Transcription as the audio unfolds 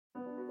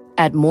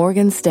At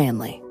Morgan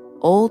Stanley,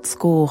 old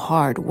school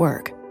hard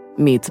work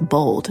meets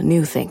bold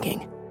new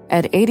thinking.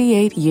 At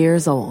 88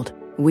 years old,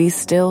 we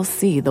still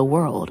see the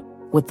world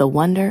with the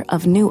wonder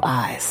of new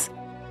eyes,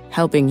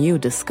 helping you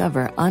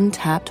discover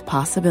untapped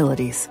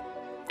possibilities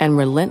and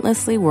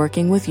relentlessly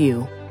working with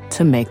you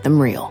to make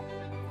them real.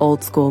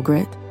 Old school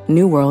grit,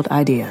 new world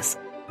ideas.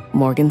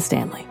 Morgan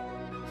Stanley.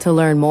 To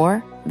learn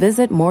more,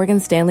 visit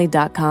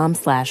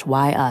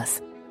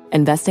morganstanley.com/whyus.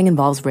 Investing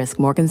involves risk.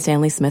 Morgan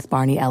Stanley Smith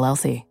Barney,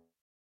 LLC.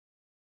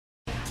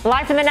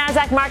 Live from the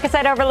NASDAQ market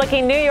site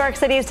overlooking New York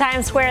City's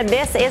Times Square,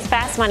 this is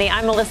Fast Money.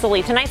 I'm Melissa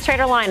Lee. Tonight's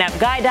trader lineup,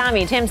 Guy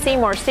Dami, Tim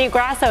Seymour, Steve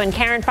Grasso, and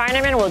Karen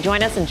Feinerman will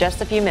join us in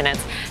just a few minutes.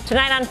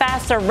 Tonight on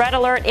Fast, a red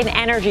alert in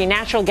energy.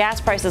 Natural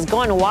gas prices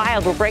going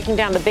wild. We're breaking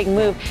down the big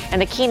move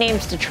and the key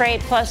names to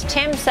trade. Plus,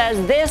 Tim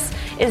says this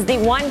is the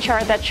one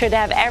chart that should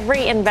have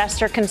every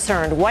investor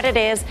concerned, what it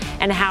is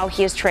and how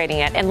he is trading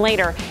it. And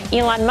later,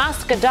 Elon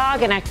Musk, a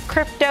dog, and a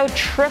crypto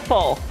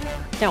triple.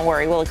 Don't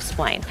worry, we'll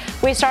explain.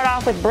 We start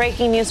off with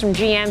breaking news from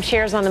GM.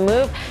 Shares on the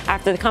move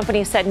after the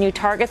company set new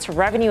targets for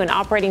revenue and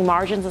operating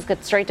margins. Let's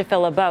get straight to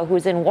Phil LeBeau,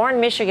 who's in Warren,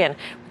 Michigan,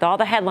 with all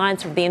the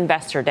headlines from the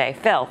Investor Day.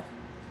 Phil.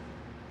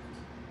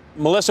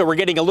 Melissa, we're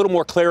getting a little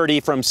more clarity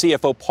from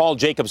CFO Paul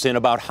Jacobson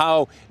about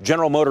how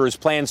General Motors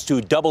plans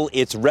to double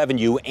its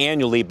revenue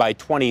annually by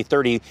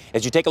 2030.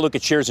 As you take a look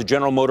at shares of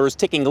General Motors,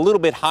 ticking a little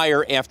bit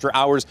higher after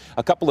hours,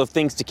 a couple of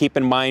things to keep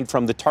in mind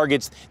from the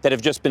targets that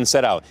have just been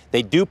set out.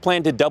 They do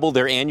plan to double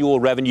their annual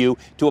revenue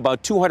to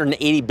about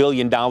 $280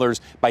 billion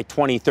by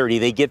 2030.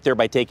 They get there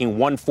by taking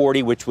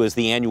 140, which was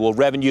the annual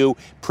revenue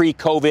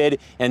pre-COVID,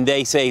 and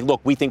they say,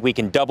 look, we think we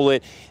can double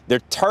it. They're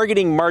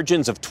targeting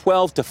margins of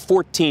 12 to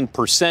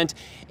 14%.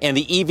 And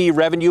the EV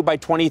revenue by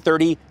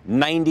 2030,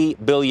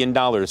 $90 billion.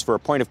 For a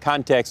point of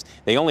context,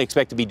 they only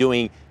expect to be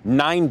doing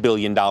 $9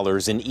 billion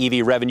in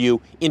EV revenue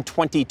in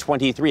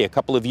 2023, a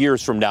couple of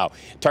years from now.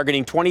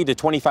 Targeting $20 to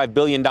 $25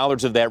 billion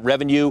of that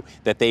revenue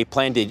that they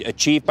plan to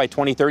achieve by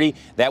 2030,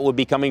 that will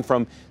be coming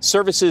from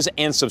services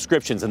and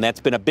subscriptions. And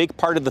that's been a big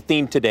part of the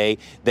theme today,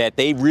 that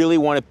they really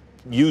want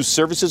to use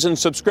services and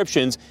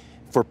subscriptions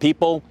for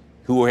people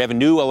who have a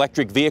new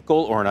electric vehicle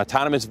or an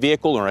autonomous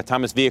vehicle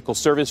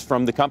service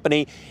from the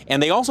company. And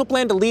they also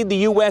plan to lead the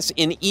U.S.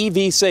 in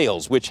EV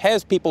sales, which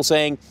has people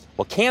saying,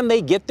 well, can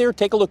they get there?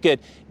 Take a look at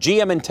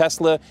GM and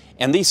Tesla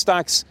and these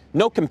stocks.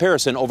 No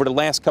comparison over the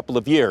last couple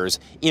of years.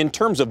 In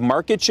terms of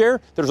market share,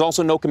 there's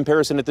also no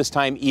comparison at this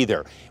time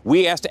either.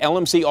 We asked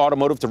LMC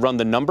Automotive to run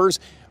the numbers.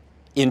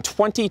 In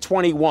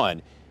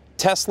 2021,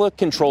 Tesla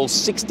controls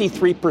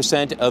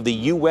 63% of the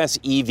U.S.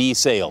 EV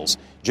sales.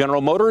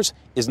 General Motors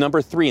is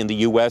number 3 in the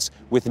U.S.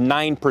 with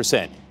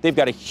 9%. They've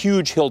got a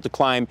huge hill to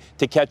climb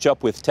to catch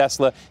up with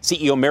Tesla.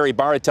 CEO Mary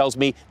Barra tells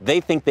me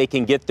they think they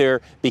can get there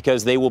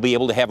because they will be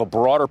able to have a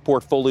broader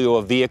portfolio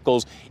of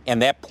vehicles,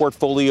 and that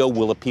portfolio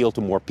will appeal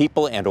to more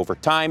people, and over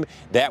time,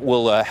 that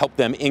will help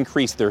them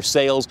increase their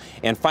sales.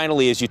 And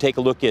finally, as you take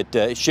a look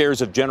at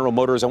shares of General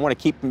Motors, I want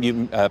to keep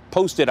you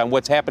posted on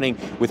what's happening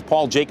with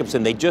Paul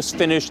Jacobson. They just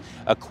finished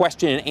a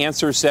question and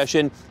answer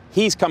session.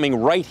 He's coming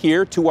right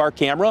here to our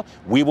camera.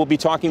 We will be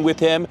talking with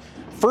him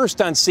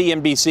first on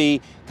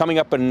CNBC coming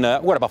up in,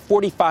 about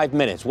 45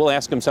 minutes. We'll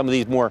ask him some of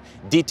these more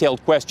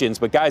detailed questions.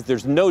 But, guys,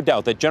 there's no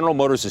doubt that General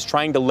Motors is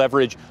trying to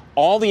leverage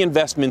all the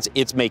investments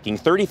it's making,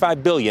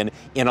 $35 billion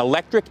in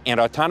electric and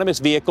autonomous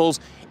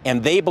vehicles,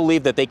 and they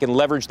believe that they can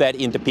leverage that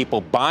into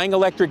people buying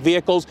electric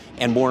vehicles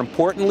and, more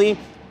importantly,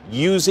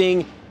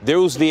 using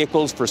those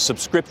vehicles for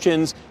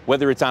subscriptions,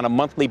 whether it's on a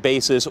monthly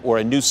basis or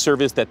a new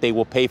service that they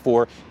will pay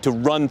for to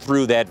run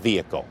through that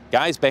vehicle.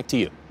 Guys, back to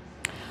you.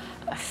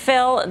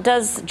 Phil,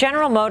 does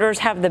General Motors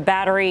have the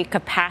battery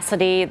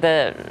capacity,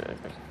 the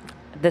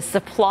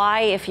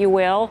supply, if you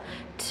will,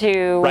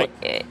 to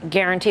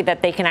guarantee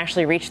that they can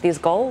actually reach these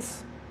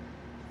goals?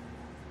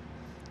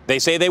 They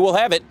say they will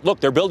have it.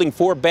 Look, they're building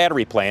 4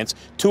 battery plants.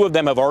 2 of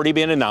them have already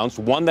been announced.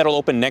 One that'll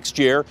open next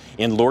year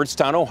in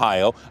Lordstown,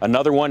 Ohio.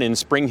 Another one in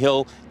Spring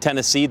Hill,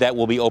 Tennessee, that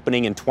will be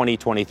opening in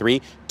 2023.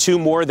 2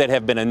 more that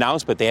have been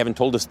announced, but they haven't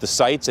told us the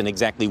sites and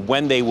exactly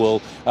when they will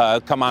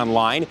come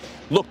online.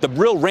 Look, the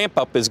real ramp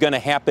up is going to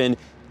happen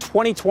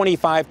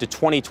 2025 to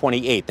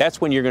 2028. That's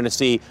when you're going to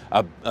see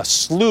a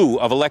slew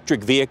of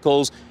electric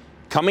vehicles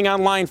coming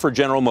online for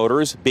General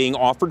Motors, being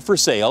offered for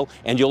sale,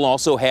 and you'll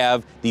also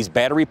have these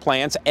battery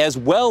plants as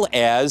well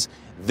as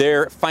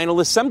their final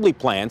assembly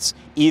plants.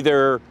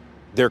 Either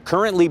they're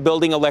currently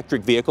building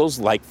electric vehicles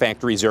like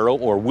Factory Zero,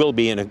 or will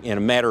be in a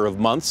matter of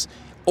months,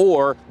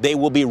 or they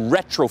will be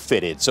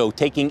retrofitted, so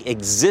taking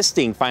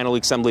existing final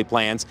assembly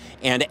plants,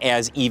 and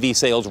as EV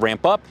sales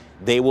ramp up,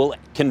 they will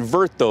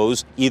convert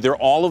those, either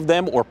all of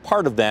them or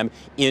part of them,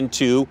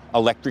 into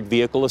electric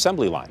vehicle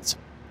assembly lines.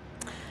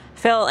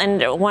 Phil,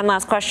 and one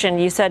last question.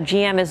 You said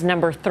GM is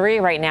number 3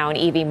 right now in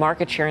EV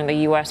market share in the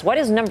U.S. What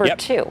is number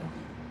 2?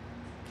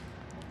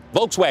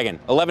 Volkswagen,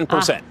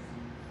 11%.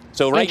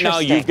 So right now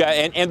you've got,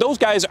 and those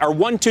guys are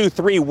 1, 2,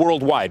 3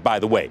 worldwide, by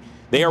the way.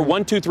 They are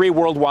 1, 2, 3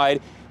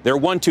 worldwide. They're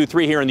 1, 2,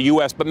 3 here in the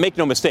U.S., but make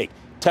no mistake,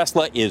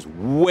 Tesla is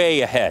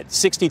way ahead,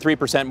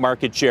 63%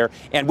 market share.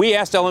 And we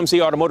asked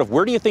LMC Automotive,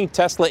 where do you think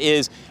Tesla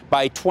is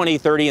by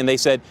 2030? And they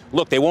said,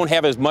 look, they won't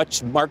have as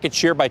much market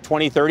share by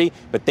 2030,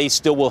 but they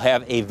still will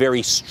have a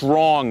very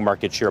strong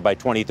market share by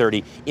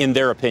 2030, in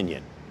their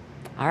opinion.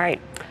 All right.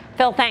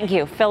 Phil, thank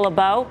you. Phil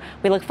LeBeau.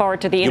 We look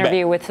forward to the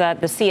interview with the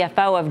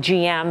CFO of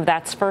GM.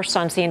 That's first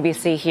on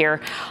CNBC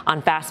here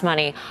on Fast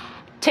Money.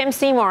 Tim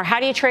Seymour, how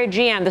do you trade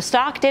GM? The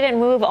stock didn't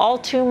move all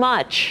too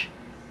much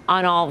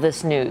on all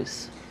this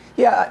news.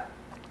 Yeah,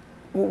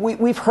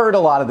 we've heard a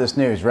lot of this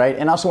news, right?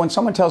 And also when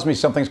someone tells me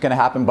something's going to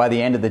happen by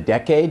the end of the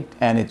decade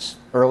and it's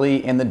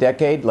early in the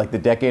decade, like the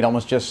decade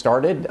almost just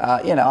started,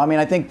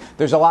 I think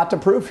there's a lot to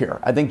prove here.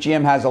 I think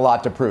GM has a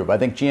lot to prove. I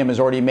think GM has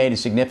already made a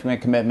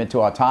significant commitment to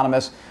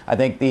autonomous. I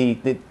think the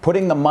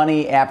putting the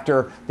money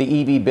after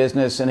the EV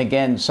business and,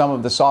 again, some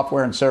of the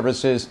software and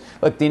services.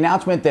 Look, the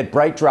announcement that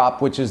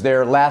BrightDrop, which is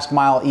their last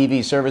mile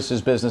EV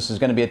services business, is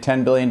going to be a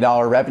 $10 billion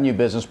revenue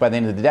business by the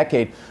end of the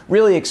decade.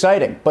 Really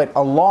exciting, but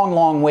a long,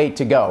 long way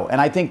to go.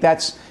 And I think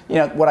that's,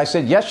 what I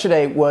said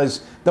yesterday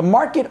was the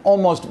market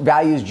almost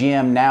values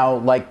GM now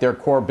like their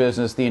core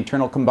business, the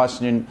internal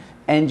combustion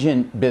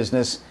engine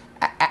business,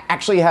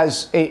 actually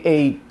has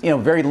a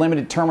very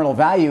limited terminal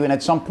value, and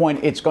at some point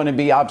it's going to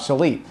be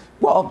obsolete.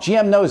 Well,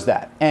 GM knows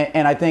that,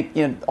 and I think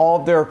all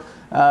of their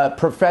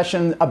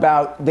profession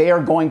about they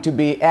are going to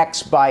be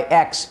X by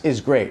X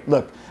is great.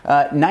 Look,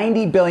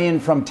 90 billion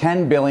from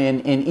 10 billion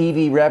in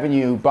EV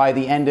revenue by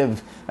the end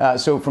of,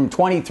 so from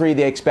 23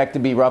 they expect to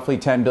be roughly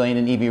 10 billion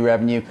in EV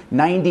revenue,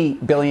 90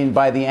 billion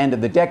by the end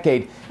of the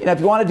decade. If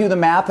you want to do the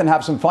math and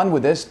have some fun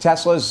with this,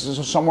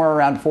 Tesla's somewhere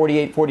around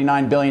 48,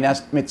 49 billion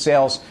estimate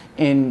sales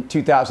in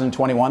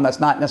 2021. That's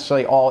not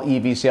necessarily all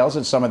EV sales,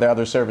 it's some of their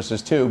other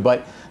services too,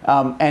 but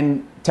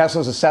and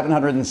Tesla's a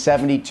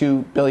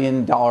 $772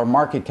 billion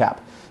market cap.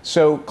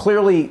 So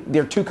clearly,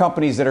 there are two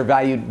companies that are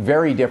valued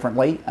very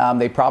differently.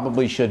 They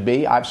probably should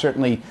be. I've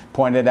certainly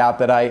pointed out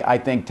that I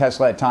think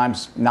Tesla at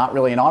times not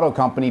really an auto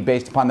company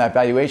based upon that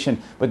valuation.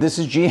 But this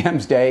is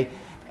GM's day,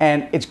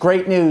 and it's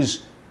great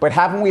news. But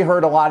haven't we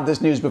heard a lot of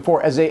this news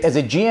before? As a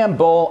GM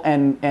bull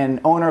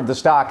and owner of the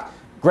stock,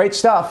 great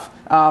stuff.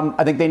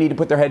 I think they need to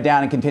put their head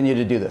down and continue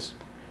to do this.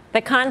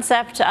 The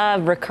concept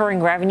of recurring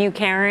revenue,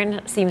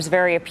 Karen, seems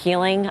very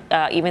appealing,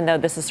 even though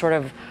this is sort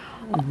of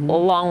a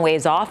long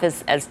ways off,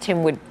 as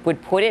Tim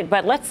would put it.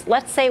 But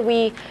let's say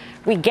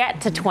we get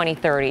to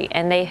 2030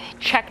 and they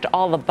checked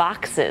all the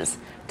boxes.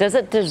 Does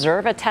it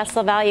deserve a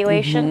Tesla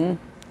valuation?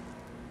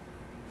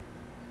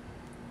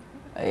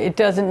 It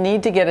doesn't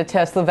need to get a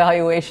Tesla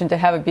valuation to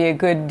have it be a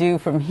good do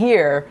from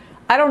here.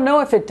 I don't know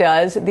if it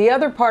does. The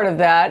other part of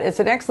that is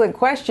an excellent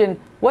question.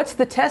 What's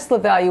the Tesla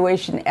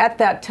valuation at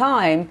that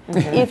time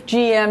if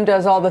GM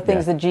does all the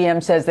things that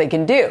GM says they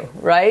can do,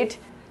 right?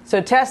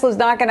 So Tesla's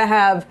not going to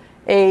have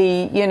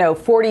a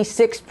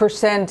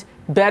 46%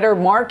 better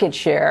market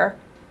share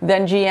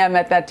than GM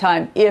at that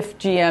time if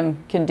GM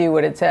can do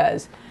what it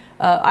says.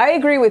 I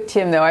agree with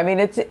Tim, though. I mean,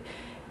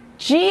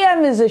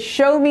 GM is a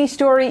show me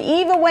story,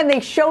 even when they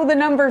show the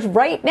numbers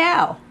right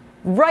now,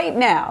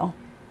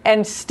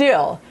 and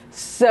still.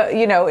 So,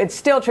 it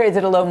still trades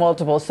at a low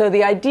multiple. So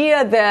the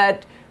idea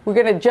that we're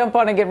going to jump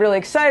on and get really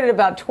excited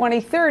about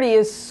 2030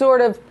 is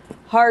sort of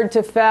hard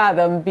to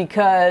fathom,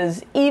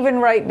 because even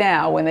right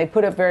now, when they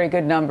put up very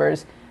good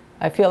numbers,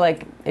 I feel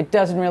like it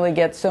doesn't really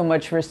get so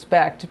much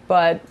respect.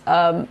 But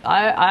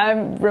I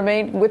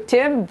remain with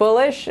Tim,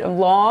 bullish,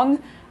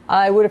 long.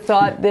 I would have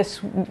thought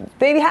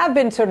they have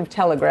been sort of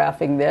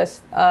telegraphing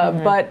this,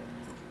 but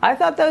I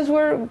thought those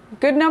were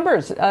good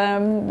numbers.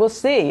 We'll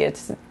see.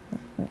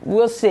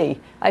 We'll see.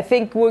 I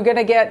think we're going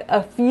to get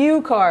a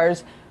few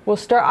cars.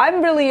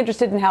 I'm really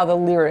interested in how the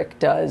Lyriq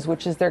does,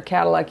 which is their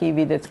Cadillac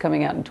EV that's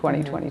coming out in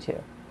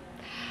 2022.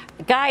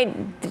 Guy,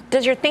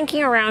 does your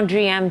thinking around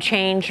GM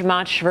change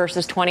much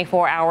versus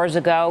 24 hours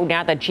ago,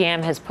 now that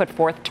GM has put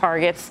forth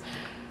targets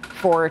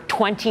for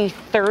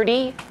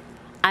 2030?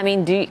 I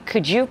mean,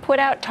 could you put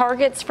out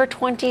targets for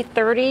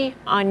 2030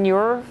 on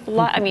your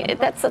I mean,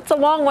 that's a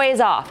long ways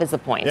off, is the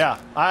point. Yeah,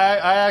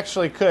 I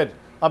actually could.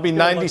 I'll be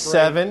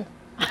 97.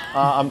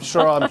 I'm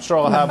sure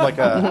I'll have like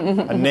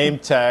a name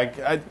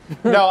tag.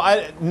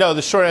 No,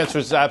 the short answer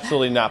is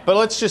absolutely not. But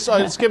let's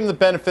give them the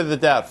benefit of the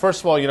doubt.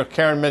 First of all,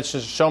 Karen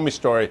mentioned the Show Me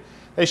story.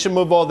 They should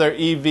move all their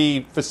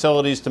EV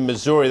facilities to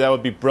Missouri. That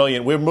would be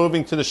brilliant. We're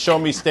moving to the Show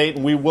Me state,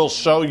 and we will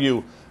show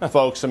you,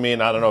 folks. I mean,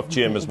 I don't know if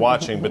GM is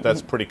watching, but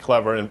that's pretty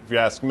clever, if you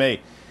ask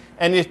me.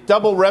 And if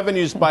double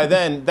revenues by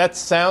then, that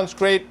sounds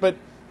great, but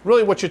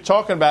really what you're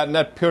talking about in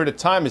that period of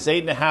time is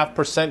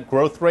 8.5%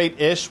 growth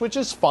rate-ish, which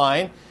is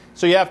fine.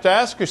 So you have to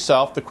ask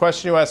yourself, the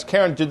question you asked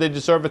Karen, do they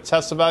deserve a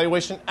Tesla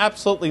valuation?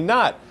 Absolutely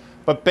not.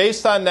 But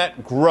based on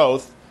that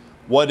growth,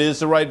 what is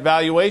the right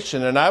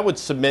valuation? And I would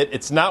submit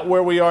it's not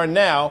where we are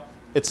now.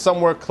 It's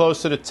somewhere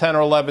closer to 10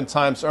 or 11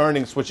 times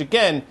earnings, which,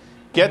 again,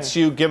 gets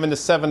you, given the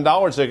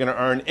 $7 they're going to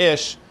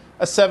earn-ish,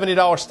 a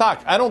 $70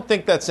 stock. I don't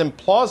think that's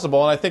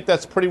implausible, and I think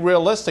that's pretty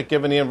realistic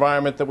given the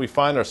environment that we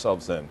find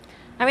ourselves in.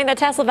 I mean, the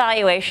Tesla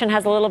valuation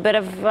has a little bit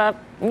of,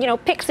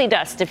 pixie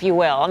dust, if you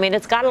will. I mean,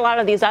 it's got a lot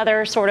of these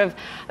other sort of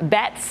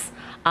bets.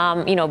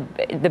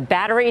 The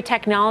battery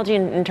technology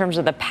in terms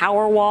of the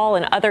Powerwall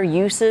and other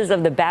uses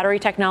of the battery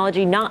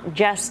technology, not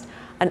just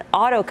an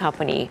auto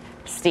company,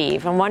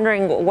 Steve. I'm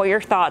wondering what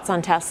your thoughts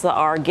on Tesla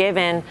are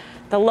given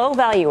the low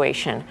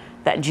valuation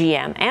that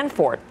GM and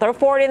Ford, throw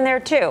Ford in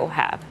there too,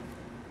 have.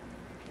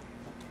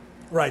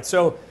 Right.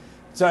 So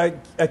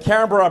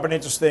Karen brought up an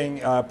interesting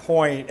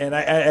point, and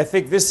I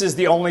think this is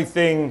the only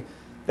thing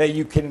that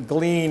you can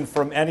glean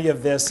from any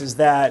of this is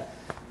that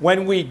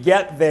when we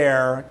get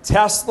there,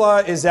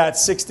 Tesla is at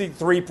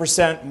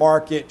 63%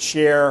 market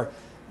share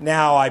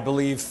now, I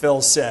believe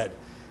Phil said.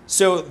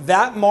 So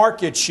that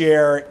market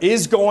share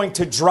is going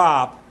to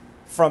drop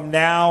from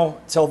now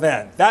till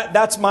then.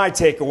 That's my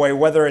takeaway,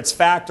 whether it's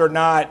fact or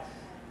not.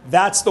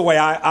 That's the way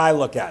I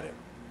look at it.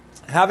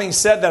 Having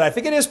said that, I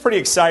think it is pretty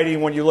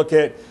exciting when you look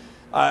at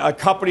a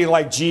company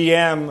like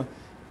GM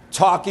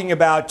talking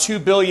about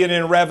 $2 billion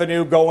in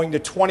revenue going to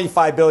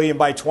 $25 billion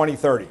by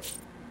 2030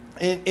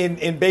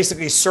 in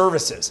basically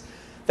services.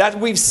 That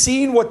we've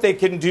seen what they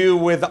can do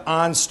with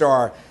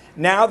OnStar.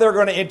 Now they're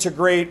going to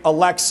integrate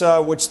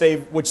Alexa, which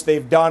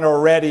they've done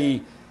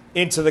already,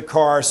 into the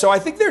car. So I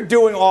think they're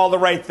doing all the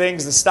right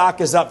things. The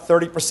stock is up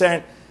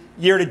 30%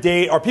 year to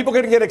date. Are people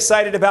going to get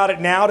excited about it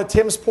now, to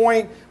Tim's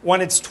point,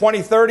 when it's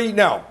 2030?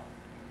 No.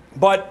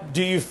 But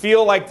do you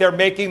feel like they're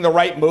making the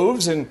right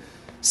moves and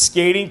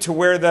skating to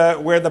where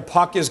the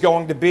puck is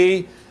going to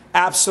be?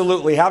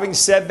 Absolutely. Having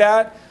said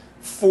that,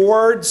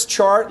 Ford's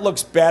chart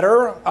looks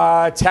better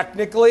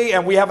technically,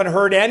 and we haven't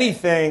heard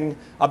anything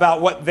about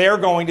what they're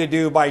going to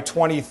do by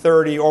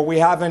 2030, or we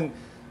haven't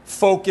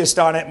focused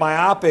on it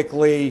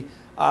myopically.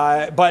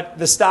 But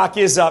the stock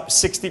is up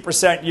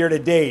 60% year to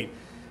date.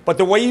 But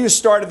the way you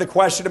started the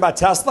question about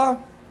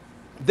Tesla,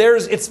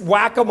 it's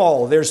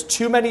whack-a-mole. There's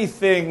too many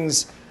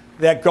things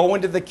that go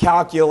into the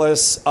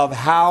calculus of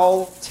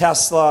how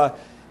Tesla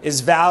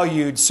is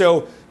valued.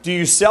 So do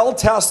you sell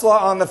Tesla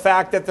on the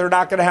fact that they're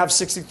not going to have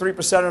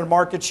 63% of the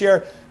market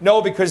share?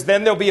 No, because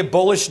then there'll be a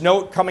bullish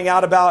note coming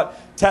out about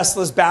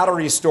Tesla's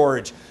battery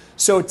storage.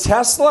 So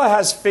Tesla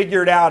has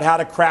figured out how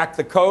to crack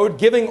the code.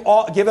 Given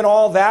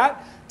all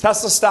that,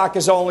 Tesla stock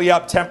is only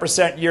up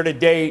 10% year to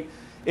date.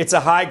 It's a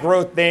high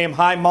growth name,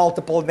 high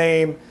multiple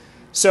name.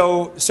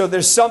 So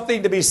there's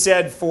something to be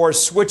said for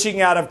switching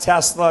out of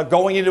Tesla,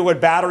 going into a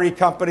battery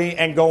company,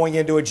 and going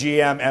into a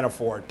GM and a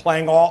Ford,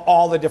 playing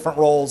all the different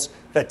roles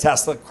that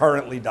Tesla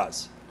currently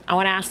does. I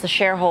want to ask the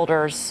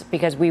shareholders,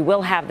 because we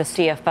will have the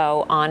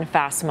CFO on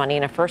Fast Money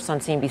in a First on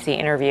CNBC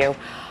interview.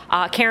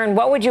 Karen,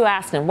 what would you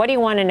ask them? What do you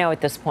want to know at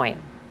this point?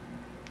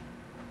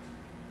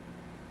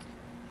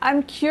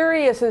 I'm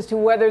curious as to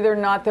whether or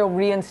not they'll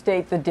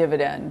reinstate the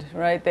dividend,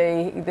 right?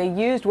 They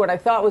used what I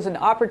thought was an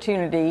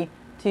opportunity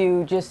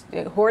to just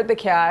hoard the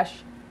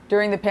cash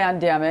during the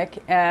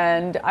pandemic,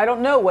 and I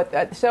don't know what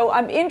that, so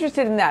I'm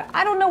interested in that.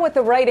 I don't know what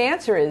the right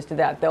answer is to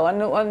that, though.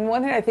 On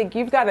one hand, I think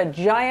you've got a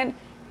giant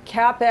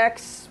CapEx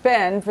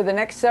spend for the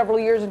next several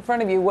years in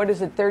front of you. What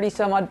is it,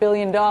 30-some-odd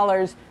billion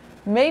dollars?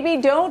 Maybe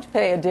don't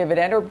pay a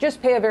dividend or just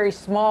pay a very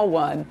small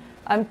one.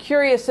 I'm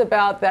curious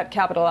about that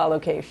capital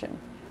allocation.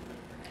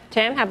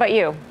 Tim, how about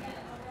you?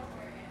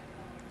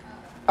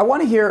 I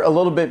want to hear a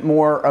little bit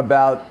more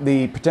about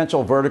the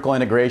potential vertical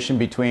integration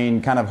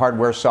between kind of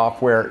hardware,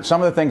 software.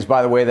 Some of the things,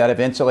 by the way, that have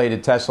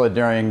insulated Tesla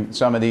during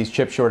some of these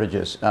chip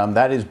shortages.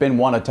 That has been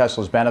one of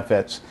Tesla's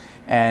benefits,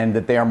 and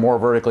that they are more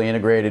vertically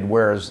integrated,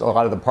 whereas a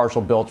lot of the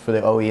partial builds for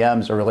the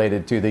OEMs are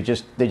related to, they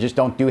just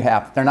don't do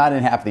half, they're not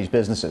in half of these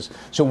businesses.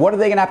 So what are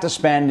they going to have to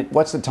spend?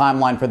 What's the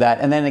timeline for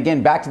that? And then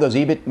again, back to those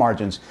EBIT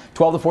margins,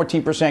 12 to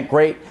 14%,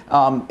 great.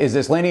 Is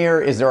this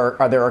linear?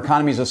 Are there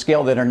economies of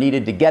scale that are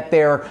needed to get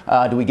there?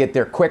 Do we get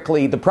there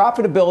quickly? The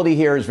profitability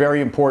here is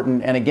very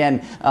important. And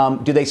again,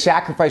 do they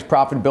sacrifice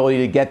profitability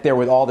to get there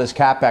with all this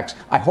CapEx?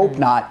 I hope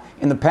not.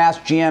 In the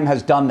past, GM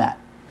has done that.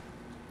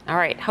 All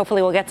right.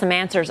 Hopefully we'll get some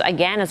answers.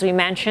 Again, as we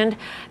mentioned,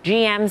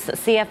 GM's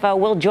CFO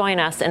will join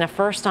us in a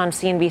First on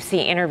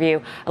CNBC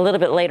interview a little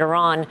bit later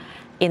on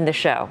in the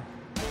show.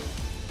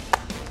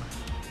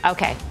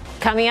 Okay.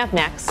 Coming up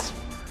next,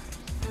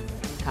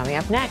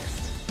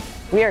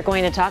 we are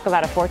going to talk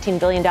about a $14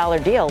 billion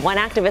deal. One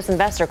activist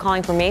investor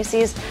calling for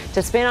Macy's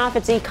to spin off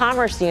its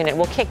e-commerce unit.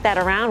 We'll kick that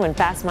around when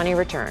Fast Money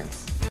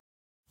returns.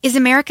 Is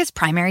America's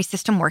primary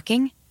system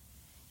working?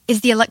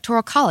 Is the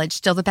Electoral College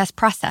still the best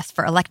process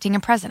for electing a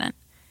president?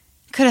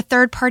 Could a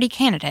third-party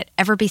candidate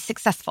ever be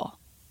successful?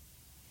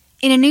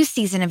 In a new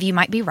season of You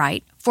Might Be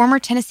Right, former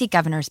Tennessee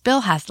governors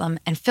Bill Haslam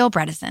and Phil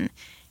Bredesen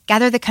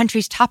gather the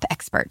country's top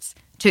experts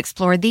to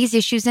explore these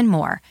issues and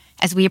more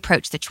as we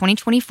approach the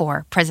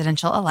 2024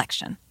 presidential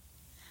election.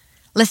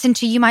 Listen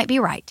to You Might Be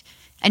Right,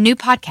 a new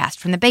podcast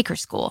from the Baker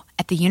School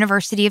at the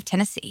University of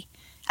Tennessee,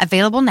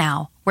 available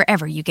now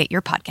wherever you get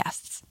your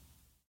podcasts.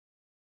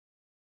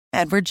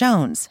 Edward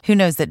Jones, who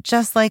knows that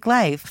just like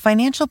life,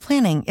 financial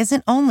planning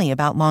isn't only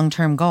about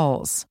long-term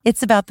goals.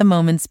 It's about the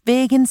moments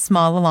big and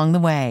small along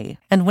the way.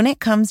 And when it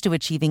comes to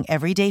achieving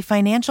everyday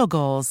financial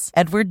goals,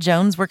 Edward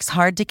Jones works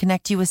hard to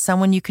connect you with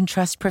someone you can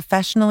trust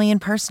professionally and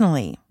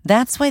personally.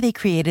 That's why they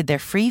created their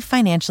free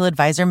financial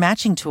advisor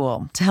matching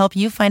tool to help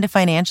you find a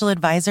financial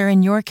advisor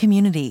in your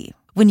community.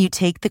 When you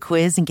take the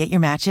quiz and get your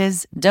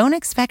matches, don't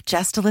expect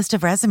just a list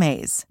of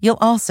resumes. You'll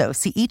also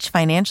see each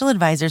financial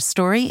advisor's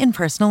story and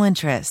personal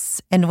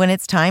interests. And when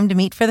it's time to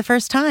meet for the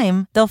first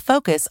time, they'll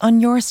focus on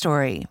your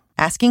story,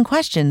 asking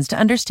questions to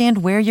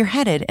understand where you're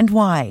headed and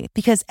why.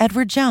 Because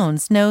Edward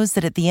Jones knows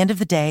that at the end of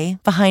the day,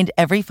 behind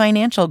every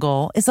financial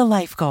goal is a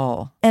life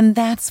goal. And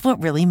that's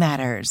what really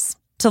matters.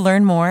 To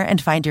learn more and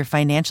find your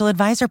financial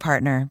advisor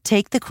partner,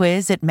 take the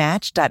quiz at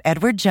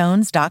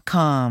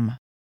match.edwardjones.com.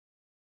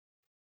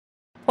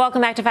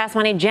 Welcome back to Fast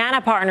Money. Jana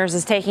Partners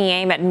is taking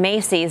aim at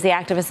Macy's, the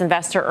activist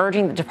investor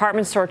urging the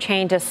department store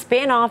chain to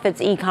spin off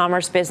its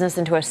e-commerce business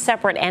into a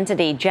separate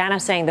entity. Jana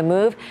saying the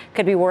move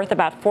could be worth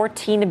about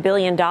 $14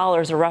 billion,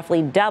 or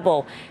roughly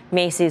double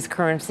Macy's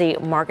currency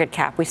market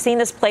cap. We've seen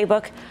this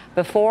playbook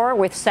before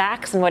with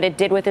Saks and what it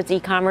did with its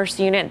e-commerce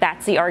unit.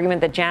 That's the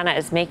argument that Jana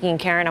is making.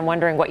 Karen, I'm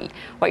wondering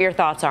what your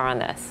thoughts are on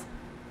this.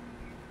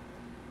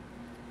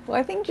 Well,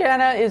 I think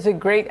Jana is a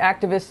great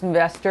activist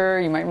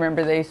investor. You might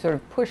remember they sort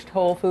of pushed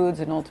Whole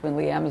Foods and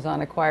ultimately Amazon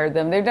acquired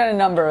them. They've done a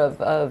number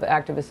of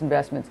activist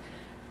investments.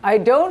 I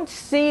don't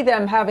see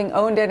them having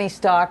owned any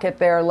stock at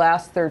their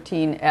last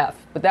 13F,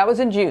 but that was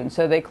in June,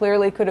 so they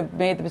clearly could have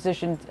made the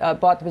position,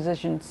 bought the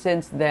position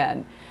since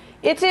then.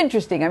 It's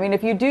interesting. I mean,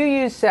 if you do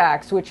use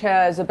Saks, which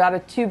has about a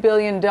 $2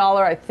 billion,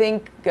 I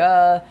think,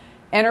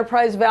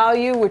 enterprise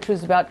value, which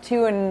was about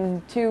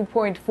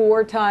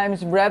 2.4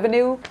 times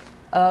revenue,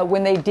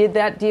 when they did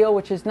that deal,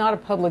 which is not a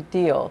public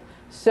deal.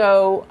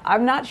 So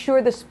I'm not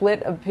sure the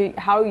split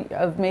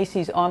of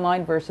Macy's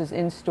online versus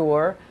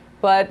in-store,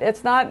 but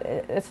it's not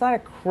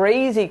a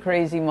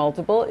crazy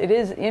multiple. It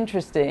is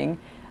interesting.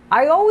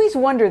 I always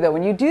wonder, though,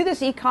 when you do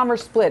this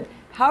e-commerce split,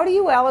 how do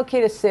you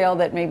allocate a sale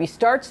that maybe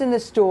starts in the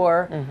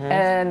store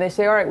and they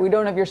say, all right, we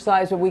don't have your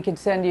size, but we can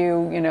send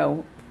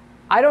you,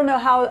 I don't know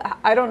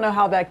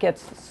how that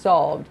gets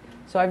solved.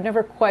 So I've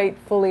never quite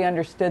fully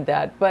understood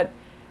that. But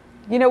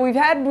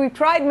we've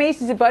tried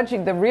Macy's a bunch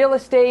of the real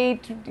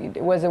estate,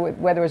 whether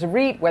it was a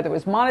REIT, whether it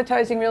was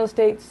monetizing real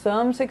estate,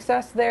 some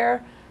success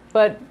there,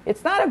 but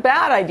it's not a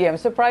bad idea. I'm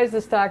surprised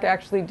the stock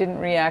actually didn't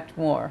react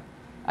more.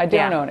 I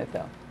don't own it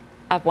though.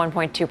 Up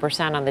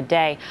 1.2% on the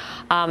day.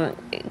 Guy,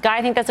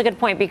 I think that's a good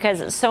point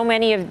because so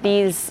many of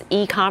these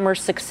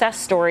e-commerce success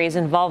stories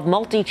involve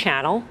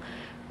multi-channel,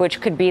 which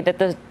could be that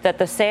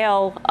the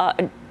sale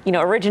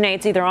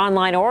originates either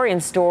online or in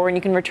store, and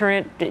you can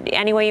return it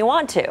any way you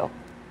want to.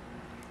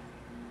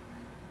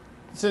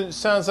 It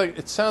sounds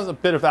a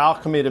bit of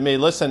alchemy to me.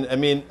 Listen, I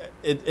mean,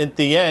 at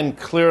the end,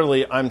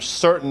 clearly, I'm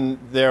certain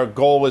their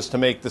goal was to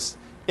make this,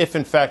 if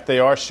in fact they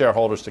are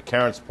shareholders, to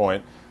Karen's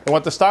point, they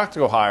want the stock to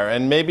go higher.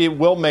 And maybe it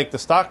will make the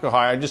stock go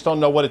higher. I just don't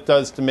know what it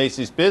does to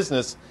Macy's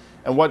business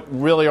and what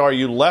really are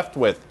you left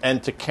with.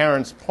 And to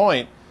Karen's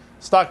point,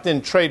 stock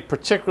didn't trade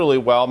particularly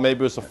well. Maybe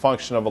it was a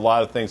function of a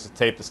lot of things to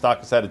tape. The stock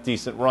has had a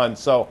decent run.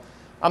 So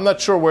I'm not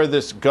sure where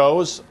this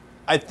goes.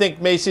 I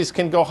think Macy's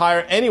can go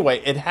higher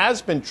anyway. It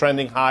has been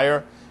trending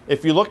higher.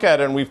 If you look at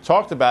it, and we've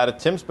talked about it,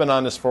 Tim's been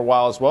on this for a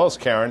while as well as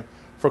Karen,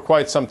 for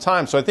quite some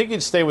time. So I think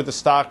you'd stay with the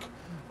stock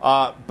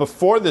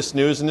before this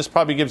news, and this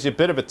probably gives you a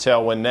bit of a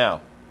tailwind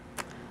now.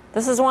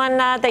 This is one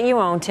that you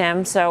own,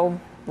 Tim, so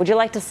would you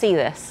like to see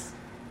this?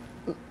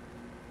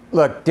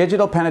 Look,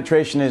 digital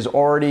penetration is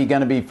already going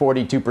to be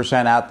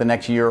 42% out the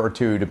next year or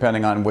two,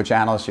 depending on which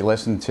analyst you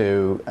listen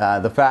to.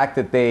 The fact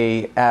that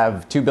they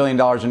have $2 billion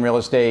in real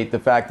estate, the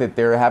fact that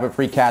they have a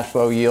free cash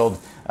flow yield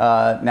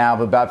now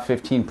of about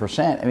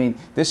 15%. I mean,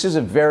 this is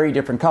a very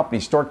different company.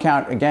 Store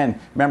count, again,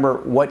 remember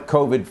what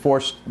COVID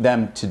forced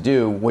them to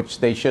do, which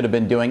they should have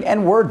been doing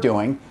and were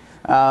doing.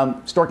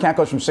 Store count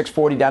goes from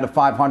 640 down to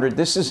 500.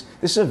 This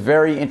is a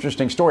very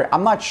interesting story.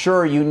 I'm not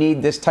sure you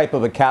need this type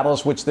of a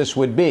catalyst, which this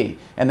would be.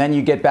 And then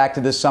you get back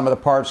to this sum of the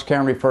parts.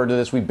 Karen referred to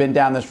this. We've been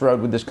down this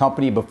road with this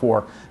company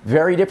before.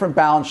 Very different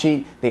balance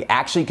sheet. They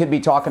actually could be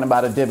talking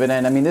about a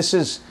dividend. I mean, this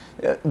is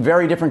a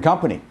very different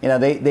company.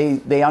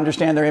 They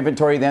understand their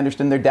inventory. They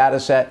understand their data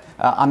set.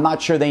 I'm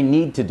not sure they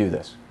need to do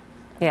this.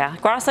 Yeah.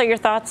 Grasso, your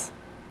thoughts?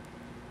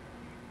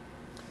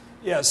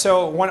 Yeah,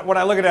 so when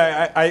I look at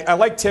it, I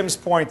like Tim's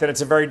point that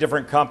it's a very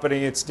different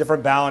company. It's a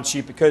different balance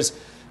sheet because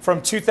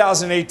from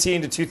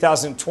 2018 to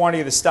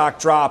 2020, the stock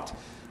dropped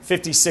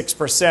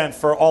 56%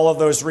 for all of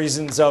those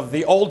reasons of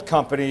the old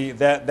company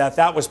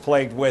that was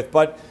plagued with.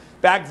 But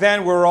back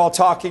then, we were all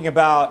talking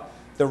about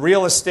the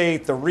real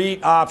estate, the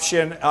REIT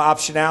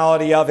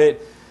optionality of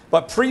it.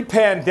 But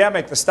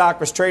pre-pandemic, the stock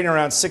was trading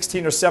around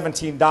 $16 or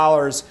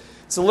 $17.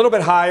 It's a little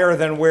bit higher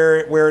than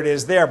where it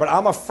is there. But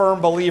I'm a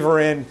firm believer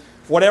in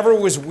whatever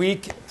was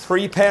weak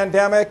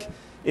pre-pandemic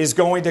is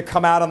going to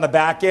come out on the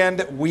back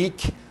end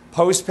weak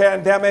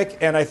post-pandemic.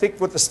 And I think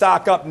with the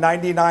stock up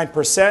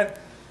 99%,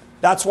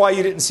 That's why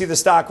you didn't see the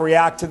stock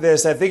react to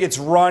this. I think it's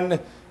run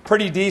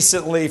pretty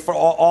decently for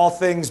all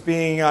things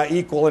being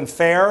equal and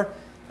fair.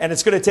 And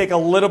it's going to take a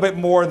little bit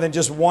more than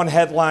just one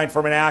headline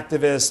from an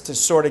activist to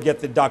sort of get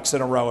the ducks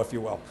in a row, if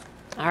you will.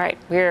 All right.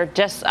 We're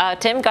just,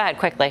 Tim, go ahead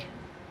quickly.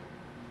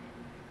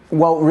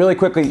 Well, really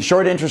quickly,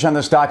 short interest on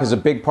the stock is a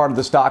big part of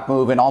the stock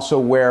move, and also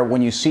where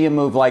when you see a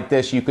move like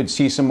this, you could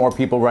see some more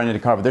people running to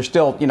cover. There's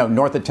still,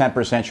 north of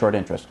 10% short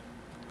interest.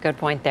 Good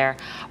point there.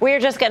 We're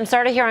just getting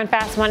started here on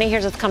Fast Money.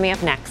 Here's what's coming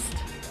up next.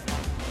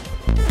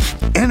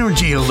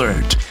 Energy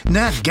alert.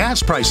 Nat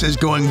gas prices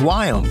going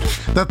wild.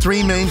 The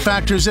three main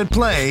factors at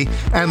play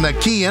and the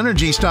key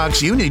energy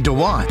stocks you need to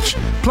watch.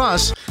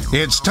 Plus,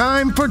 it's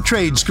time for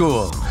Trade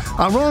School.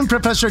 Our own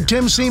Professor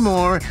Tim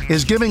Seymour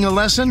is giving a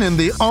lesson in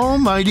the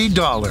almighty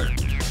dollar.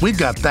 We've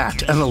got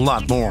that and a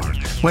lot more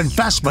when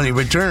Fast Money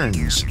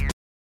returns.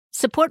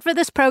 Support for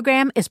this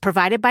program is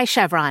provided by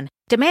Chevron.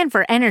 Demand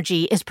for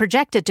energy is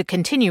projected to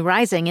continue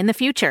rising in the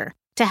future.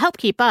 To help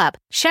keep up,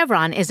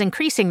 Chevron is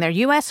increasing their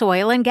U.S.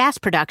 oil and gas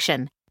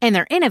production, and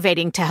they're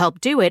innovating to help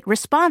do it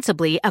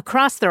responsibly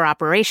across their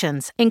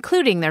operations,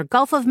 including their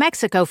Gulf of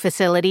Mexico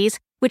facilities,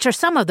 which are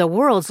some of the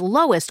world's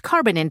lowest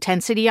carbon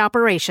intensity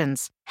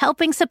operations,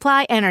 helping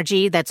supply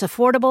energy that's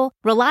affordable,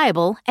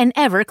 reliable, and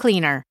ever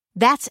cleaner.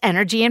 That's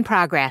energy in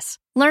progress.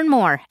 Learn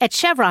more at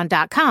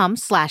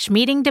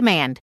chevron.com/meeting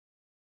demand.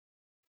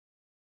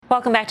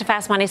 Welcome back to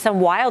Fast Money.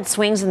 Some wild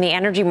swings in the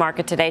energy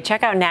market today.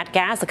 Check out Nat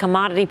Gas, a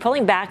commodity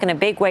pulling back in a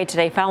big way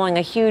today following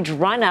a huge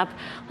run up.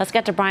 Let's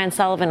get to Brian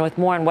Sullivan with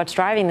more on what's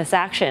driving this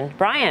action.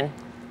 Brian.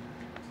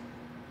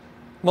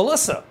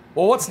 Melissa,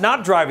 well, what's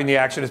not driving the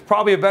action is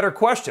probably a better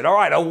question. All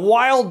right, a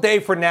wild day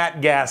for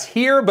Nat Gas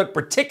here, but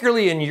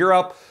particularly in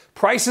Europe.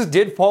 Prices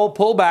did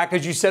pull back.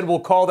 As you said, we'll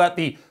call that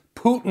the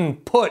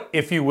Putin put,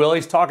 if you will.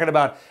 He's talking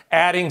about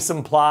adding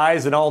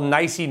supplies and all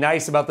nicey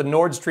nice about the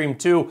Nord Stream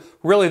 2.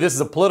 Really, this is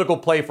a political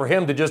play for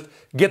him to just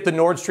get the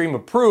Nord Stream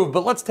approved.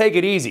 But let's take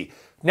it easy.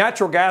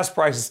 Natural gas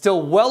prices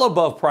still well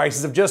above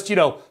prices of just,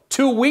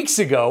 2 weeks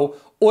ago.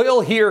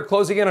 Oil here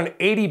closing in on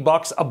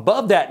 $80,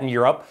 above that in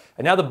Europe.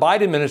 And now the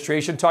Biden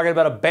administration talking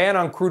about a ban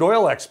on crude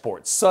oil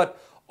exports. So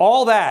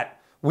all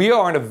that, we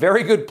are in a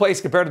very good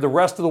place compared to the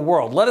rest of the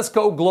world. Let us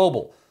go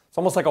global. It's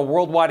almost like a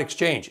worldwide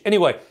exchange.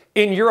 Anyway,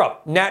 in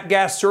Europe, nat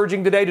gas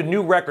surging today to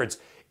new records.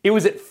 It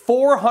was at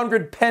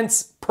 400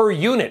 pence per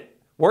unit.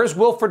 Where's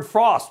Wilfred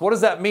Frost? What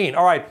does that mean?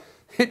 All right,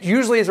 it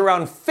usually is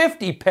around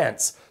 50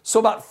 pence, so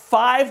about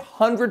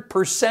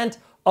 500%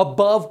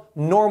 above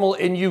normal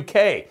in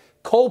UK.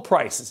 Coal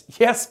prices,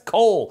 yes,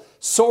 coal,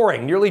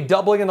 soaring, nearly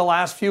doubling in the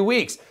last few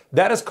weeks.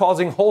 That is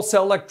causing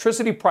wholesale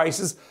electricity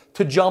prices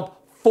to jump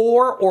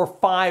 400 or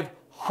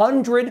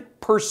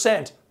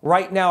 500%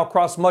 right now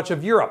across much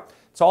of Europe.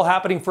 It's all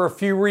happening for a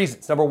few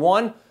reasons. Number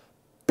one,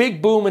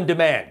 big boom in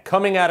demand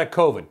coming out of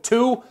COVID.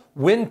 Two,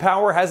 wind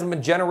power hasn't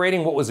been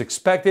generating what was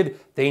expected.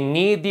 They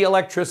need the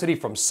electricity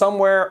from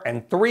somewhere.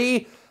 And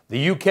three,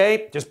 the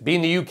UK, just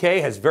being the UK,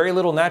 has very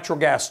little natural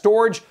gas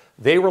storage.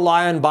 They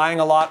rely on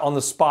buying a lot on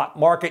the spot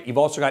market. You've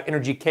also got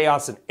energy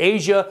chaos in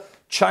Asia.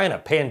 China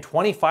paying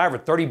 $25 or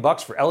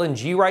 $30 for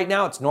LNG right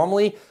now. It's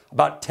normally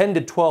about 10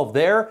 to 12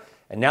 there.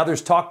 And now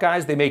there's talk,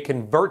 guys, they may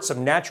convert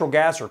some natural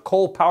gas or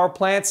coal power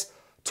plants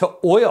to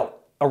oil.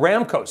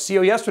 Aramco,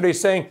 CEO yesterday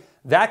saying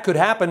that could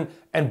happen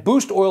and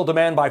boost oil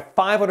demand by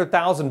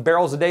 500,000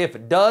 barrels a day if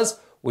it does,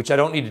 which I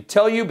don't need to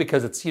tell you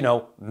because it's,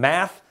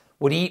 math,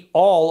 would eat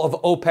all of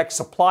OPEC's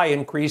supply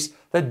increase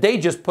that they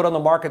just put on the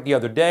market the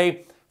other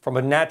day. From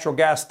a natural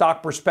gas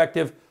stock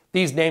perspective,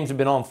 these names have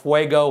been on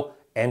fuego.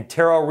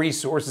 Antero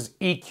Resources,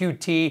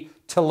 EQT,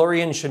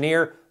 Tellurian,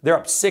 Cheniere, they're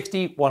up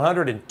 60,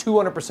 100, and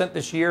 200%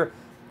 this year.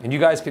 And you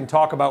guys can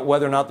talk about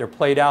whether or not they're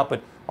played out,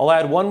 but I'll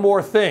add one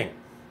more thing.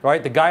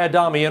 Right, the Guy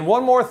Adami. And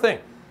one more thing.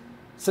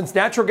 Since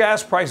natural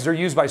gas prices are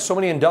used by so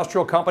many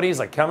industrial companies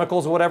like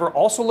chemicals or whatever,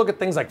 also look at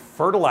things like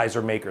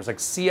fertilizer makers like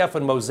CF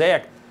and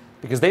Mosaic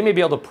because they may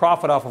be able to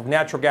profit off of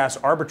natural gas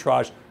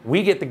arbitrage.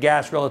 We get the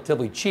gas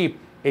relatively cheap.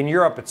 In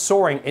Europe, it's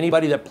soaring.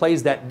 Anybody that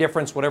plays that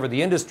difference, whatever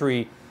the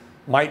industry,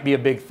 might be a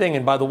big thing.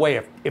 And by the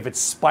way, if it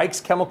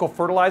spikes chemical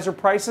fertilizer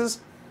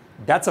prices,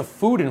 that's a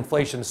food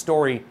inflation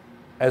story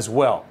as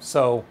well.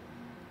 So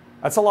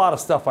that's a lot of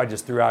stuff I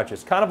just threw out you.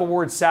 It's kind of a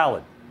word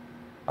salad.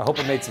 I hope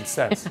it made some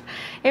sense.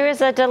 It was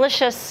a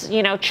delicious,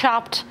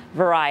 chopped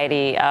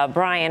variety,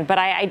 Brian. But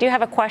I do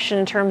have a question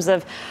in terms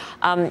of,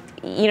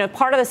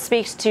 part of this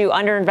speaks to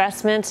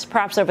underinvestments,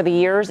 perhaps over the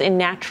years, in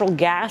natural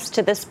gas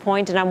to this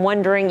point. And I'm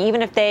wondering,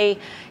 even if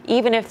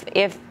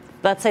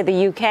let's say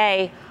the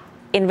UK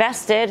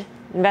invest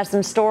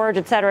in storage,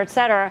 et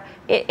cetera,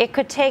 it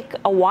could take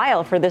a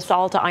while for this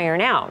all to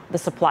iron out, the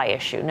supply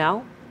issue,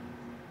 no?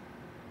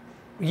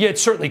 Yeah, it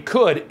certainly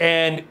could.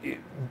 And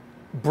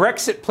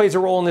Brexit plays a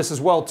role in this as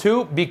well,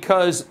 too,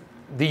 because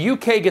the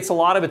UK gets a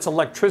lot of its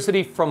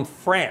electricity from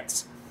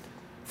France.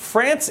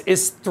 France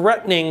is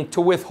threatening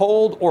to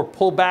withhold or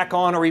pull back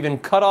on or even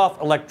cut off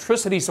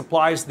electricity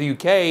supplies to the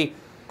UK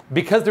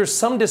because there's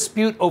some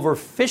dispute over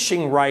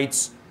fishing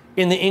rights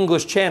in the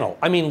English Channel.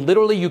 I mean,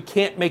 literally, you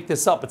can't make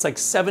this up. It's like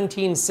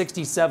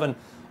 1767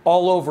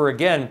 all over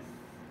again.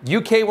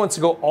 UK wants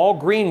to go all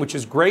green, which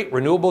is great.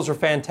 Renewables are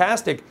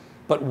fantastic,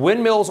 but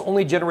windmills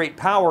only generate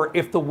power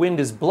if the wind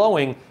is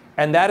blowing,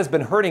 and that has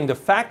been hurting. The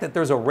fact that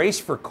there's a race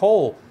for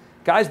coal,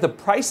 guys, the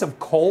price of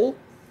coal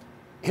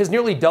has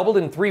nearly doubled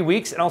in 3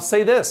 weeks, and I'll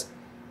say this,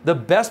 the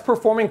best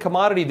performing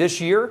commodity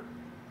this year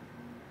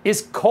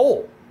is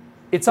coal.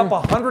 It's up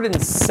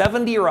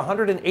 170 or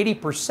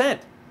 180%.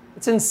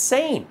 It's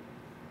insane.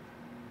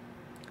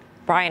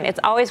 Brian, it's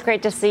always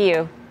great to see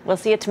you. We'll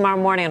see you tomorrow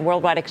morning on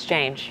Worldwide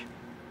Exchange.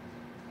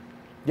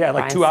 Yeah,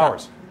 like 2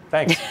 hours.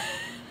 Thanks.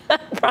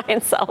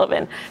 Brian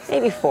Sullivan,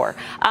 maybe 4.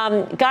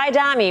 Guy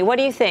Adami, what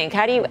do you think?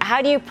 How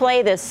do you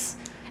play this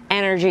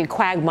energy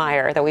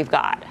quagmire that we've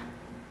got?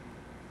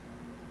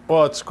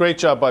 Well, it's a great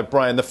job by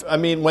Brian.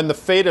 When the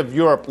fate of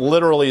Europe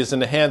literally is in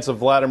the hands of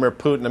Vladimir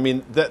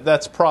Putin,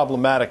 that's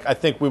problematic. I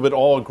think we would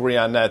all agree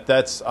on that.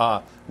 That's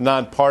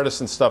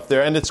nonpartisan stuff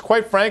there. And it's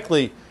quite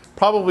frankly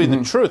probably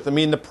the truth.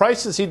 The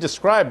prices he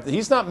described,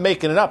 he's not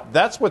making it up.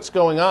 That's what's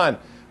going on.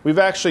 We've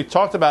actually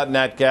talked about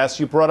nat gas.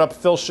 You brought up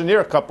Phil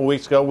Chenier a couple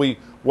weeks ago. We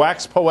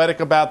waxed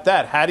poetic about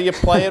that. How do you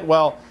play it?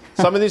 Well,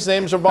 some of these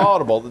names are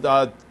volatile.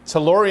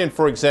 Tellurian,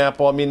 for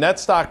example, that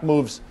stock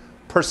moves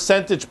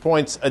percentage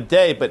points a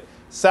day, but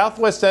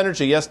Southwest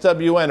Energy,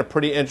 SWN, a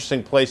pretty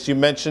interesting place. You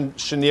mentioned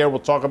Chenier. We'll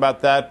talk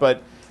about that.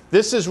 But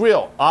this is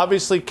real.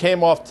 Obviously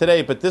came off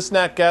today, but this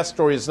nat gas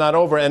story is not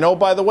over. And, oh,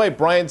 by the way,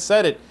 Brian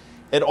said it.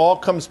 It all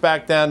comes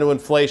back down to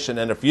inflation.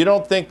 And if you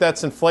don't think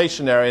that's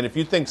inflationary, and if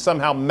you think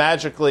somehow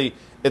magically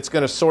it's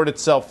going to sort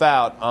itself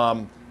out,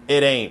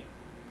 it ain't.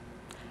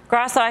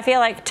 Grasso, I feel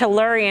like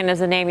Tellurian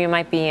is a name you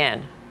might be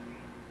in.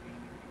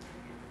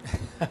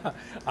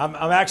 I'm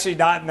actually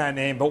not in that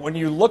name. But when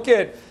you look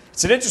at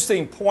it's an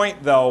interesting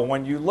point, though,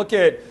 when you look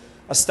at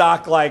a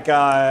stock like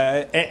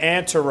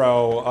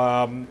Antero,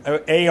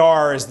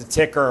 AR is the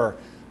ticker,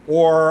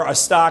 or a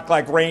stock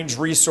like Range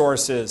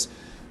Resources.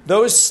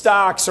 Those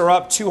stocks are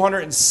up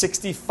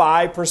 265%,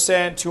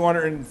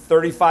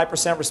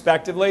 235%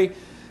 respectively.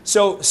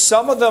 So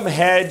some of them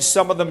hedge,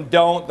 some of them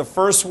don't. The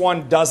first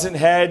one doesn't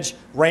hedge.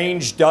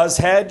 Range does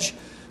hedge.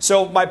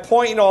 So my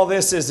point in all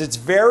this is it's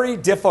very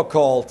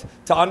difficult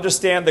to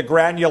understand the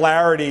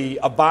granularity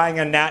of buying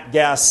a nat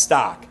gas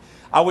stock.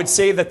 I would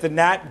say that the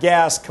nat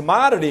gas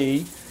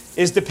commodity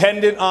is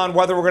dependent on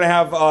whether we're going to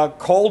have a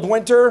cold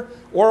winter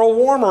or a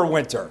warmer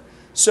winter.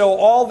 So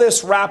all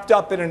this wrapped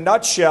up in a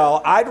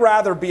nutshell, I'd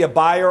rather be a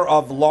buyer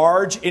of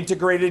large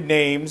integrated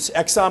names.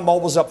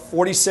 ExxonMobil's up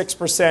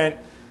 46%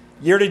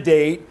 year to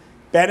date,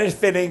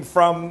 benefiting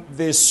from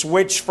the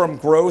switch from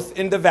growth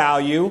into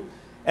value.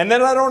 And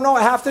then I don't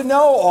have to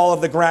know all of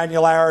the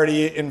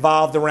granularity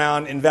involved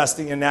around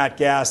investing in nat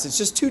gas. It's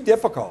just too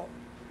difficult.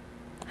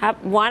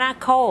 Why not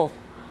coal?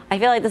 I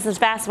feel like this is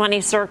fast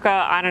money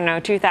circa,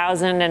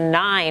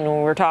 2009 when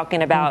we were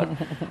talking about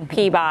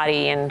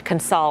Peabody and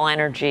Consol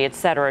Energy, et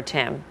cetera,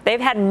 Tim. They've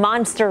had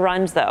monster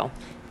runs, though.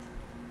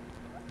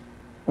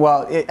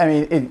 Well,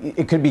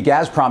 it could be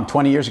Gazprom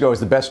 20 years ago was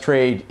the best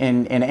trade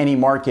in any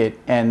market,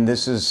 and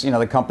this is,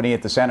 the company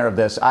at the center of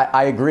this.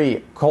 I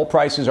agree. Coal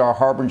prices are a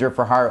harbinger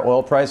for higher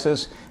oil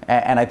prices,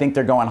 and I think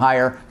they're going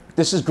higher.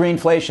 This is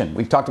greenflation.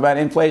 We've talked about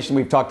inflation.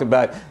 We've talked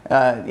about,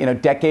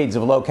 decades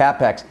of low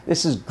capex.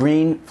 This is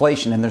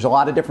greenflation, and there's a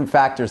lot of different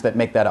factors that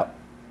make that up.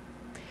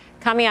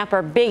 Coming up,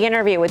 our big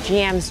interview with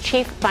GM's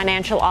chief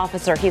financial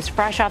officer. He's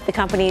fresh off the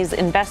company's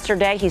investor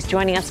day. He's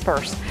joining us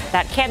first.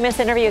 That can't miss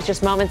interview is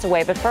just moments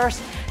away. But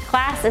first,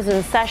 class is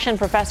in session.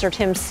 Professor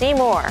Tim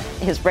Seymour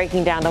is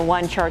breaking down the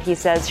one chart he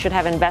says should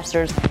have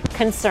investors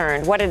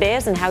concerned, what it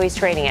is and how he's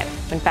trading it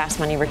when Fast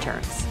Money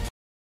returns.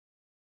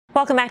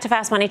 Welcome back to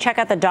Fast Money. Check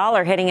out the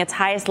dollar hitting its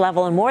highest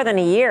level in more than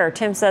a year.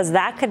 Tim says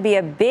that could be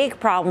a big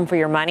problem for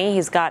your money.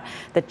 He's got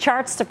the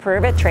charts to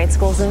prove it. Trade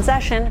School's in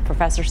session.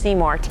 Professor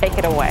Seymour, take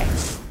it away.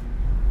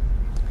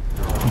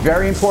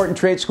 Very important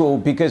trade school,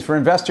 because for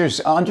investors,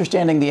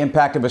 understanding the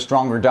impact of a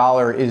stronger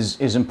dollar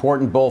is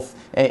important, both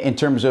in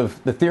terms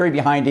of the theory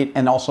behind it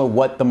and also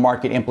what the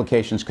market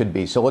implications could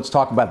be. So let's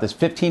talk about this.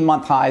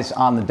 15-month highs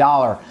on the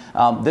dollar.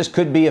 This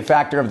could be a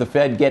factor of the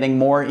Fed getting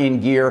more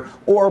in gear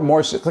or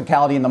more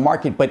cyclicality in the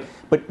market. But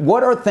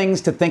what are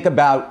things to think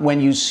about when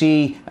you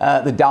see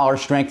the dollar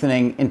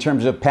strengthening in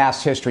terms of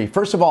past history?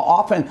 First of all,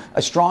 often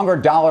a stronger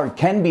dollar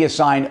can be a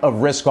sign of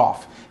risk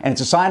off. And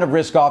it's a sign of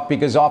risk off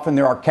because often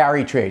there are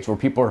carry trades where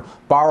people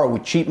borrow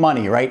with cheap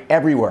money, right?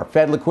 Everywhere.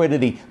 Fed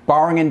liquidity,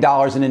 borrowing in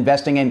dollars and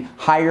investing in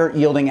higher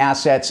yielding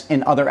assets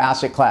in other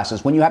asset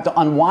classes. When you have to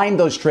unwind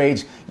those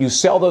trades, you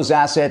sell those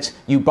assets,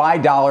 you buy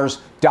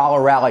dollars,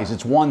 dollar rallies.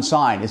 It's one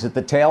sign. Is it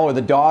the tail or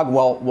the dog?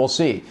 Well, we'll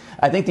see.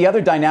 I think the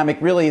other dynamic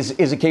really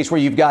is a case where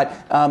you've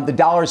got the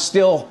dollar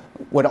still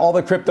what all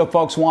the crypto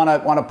folks want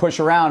to push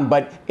around,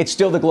 but it's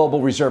still the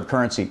global reserve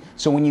currency.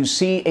 So when you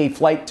see a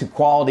flight to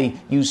quality,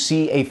 you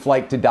see a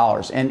flight to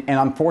dollars. And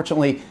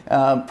unfortunately,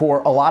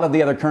 for a lot of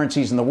the other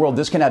currencies in the world,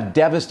 this can have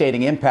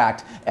devastating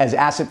impact as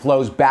asset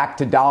flows back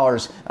to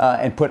dollars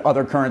and put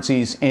other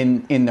currencies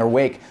in their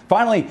wake.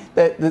 Finally,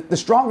 the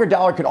stronger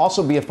dollar could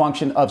also be a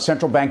function of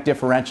central bank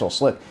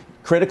differentials. Look,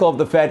 critical of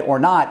the Fed or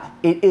not,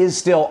 it is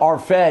still our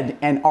Fed,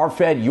 and our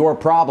Fed your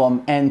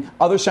problem. And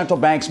other central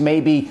banks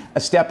may be a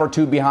step or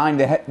two behind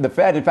the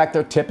Fed. In fact,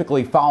 they're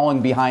typically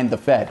following behind the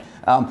Fed.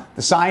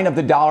 The sign of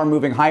the dollar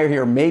moving higher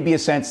here may be a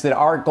sense that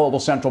our global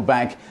central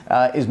bank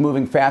is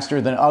moving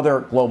faster than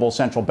other global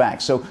central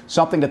banks. So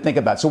something to think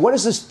about. So what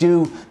does this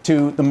do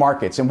to the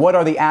markets, and what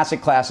are the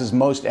asset classes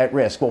most at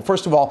risk? Well,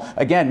 first of all,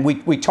 again,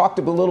 we talked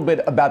a little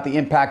bit about the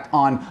impact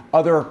on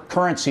other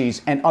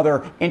currencies and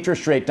other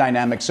interest rate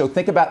dynamics. So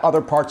think about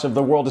other parts of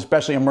the world,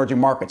 especially emerging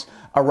markets.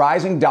 A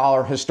rising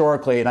dollar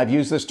historically, and I've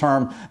used this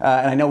term,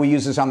 and I know we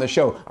use this on the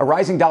show, a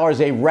rising dollar is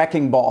a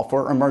wrecking ball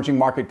for emerging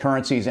market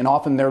currencies and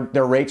often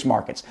their rates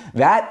markets.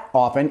 That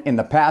often in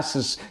the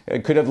past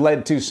could have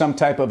led to some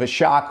type of a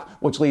shock,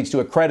 which leads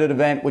to a credit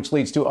event, which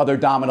leads to other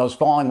dominoes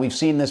falling. We've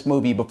seen this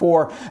movie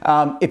before.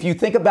 If you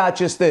think about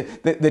just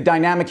the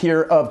dynamic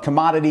here of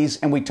commodities,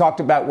 and we talked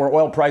about where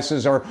oil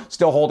prices are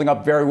still holding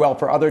up very well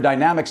for other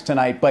dynamics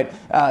tonight, but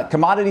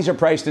commodities are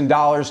priced in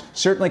dollars.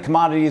 Certainly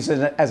commodities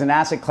as an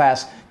asset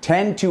class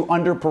tend to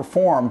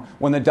underperform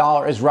when the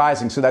dollar is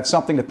rising. So that's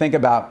something to think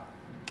about.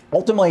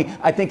 Ultimately,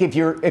 I think if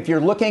you're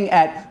looking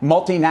at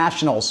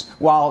multinationals,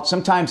 while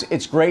sometimes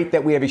it's great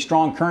that we have a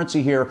strong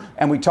currency here,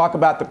 and we talk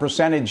about the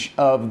percentage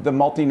of the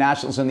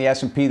multinationals in the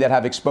S&P that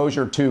have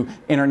exposure to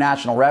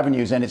international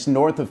revenues, and it's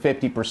north of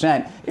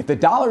 50%. If the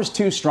dollar is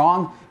too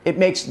strong, it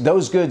makes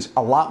those goods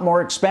a lot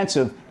more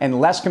expensive and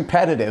less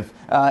competitive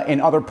in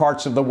other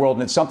parts of the world.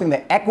 And it's something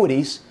that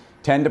equities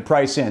tend to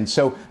price in.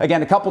 So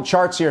again, a couple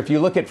charts here. If you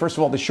look at, first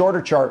of all, the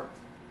shorter chart,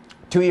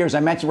 2 years, I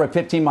mentioned we're at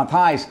 15-month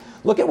highs.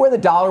 Look at where the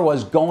dollar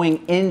was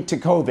going into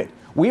COVID.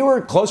 We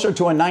were closer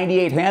to a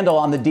 98 handle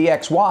on the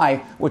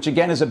DXY, which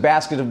again is a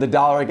basket of the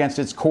dollar against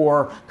its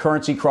core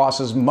currency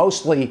crosses,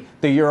 mostly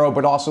the euro,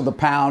 but also the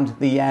pound,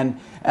 the yen.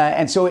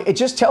 And so it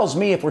just tells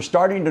me if we're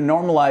starting to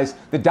normalize,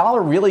 the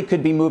dollar really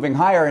could be moving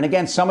higher. And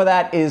again, some of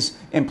that is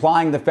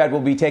implying the Fed will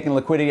be taking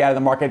liquidity out of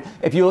the market.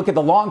 If you look at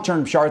the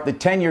long-term chart, the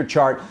 10-year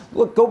chart,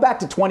 go back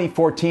to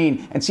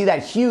 2014 and see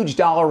that huge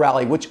dollar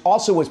rally, which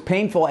also was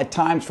painful at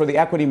times for the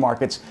equity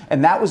markets.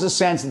 And that was a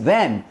sense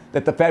then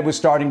that the Fed was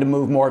starting to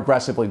move more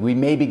aggressively. We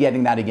may be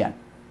getting that again.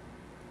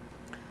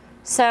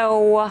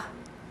 So,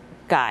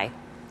 Guy,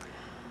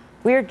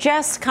 we're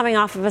just coming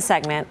off of a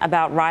segment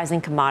about rising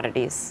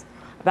commodities,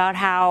 about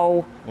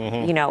how,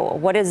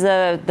 what is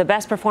the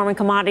best performing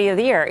commodity of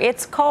the year?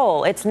 It's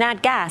coal, it's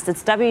nat gas,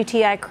 it's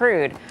WTI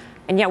crude,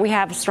 and yet we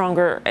have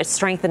a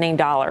strengthening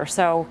dollar.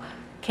 So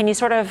can you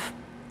sort of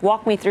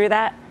walk me through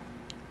that?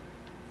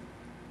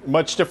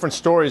 Much different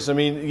stories. I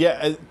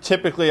mean,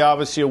 typically,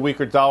 obviously, a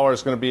weaker dollar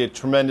is going to be a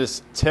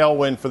tremendous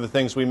tailwind for the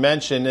things we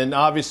mentioned. And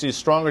obviously, a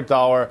stronger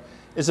dollar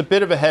is a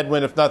bit of a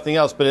headwind, if nothing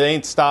else, but it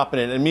ain't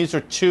stopping it. And these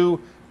are two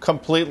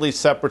completely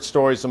separate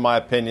stories, in my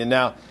opinion.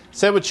 Now,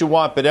 say what you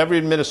want, but every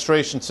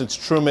administration since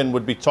Truman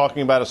would be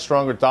talking about a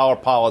stronger dollar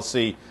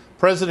policy.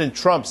 President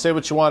Trump, say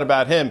what you want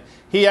about him,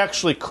 he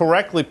actually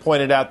correctly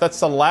pointed out that's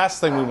the last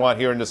thing we want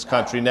here in this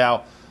country.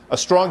 Now, a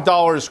strong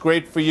dollar is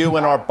great for you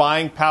and our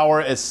buying power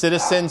as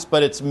citizens,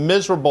 but it's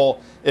miserable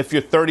if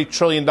you're $30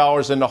 trillion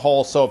in the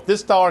hole. So if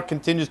this dollar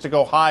continues to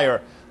go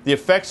higher, the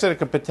effects that it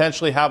could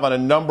potentially have on a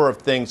number of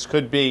things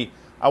could be,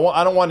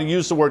 I don't want to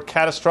use the word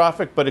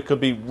catastrophic, but it could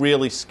be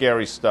really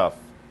scary stuff.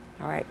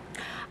 All right.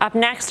 Up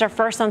next, our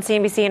first on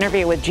CNBC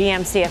interview with GM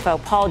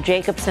CFO Paul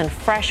Jacobson,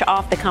 fresh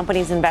off the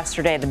company's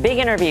Investor Day. The big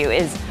interview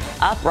is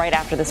up right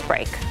after this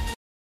break.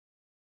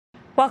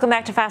 Welcome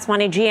back to Fast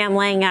Money. GM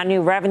laying out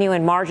new revenue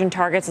and margin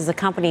targets as the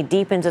company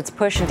deepens its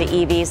push into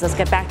EVs. Let's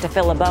get back to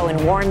Phil LeBeau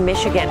in Warren,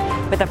 Michigan,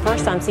 with the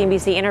first on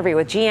CNBC interview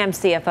with GM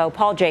CFO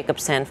Paul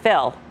Jacobson.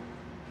 Phil.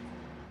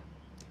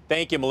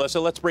 Thank you, Melissa.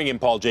 Let's bring in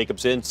Paul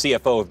Jacobson,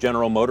 CFO of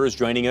General Motors,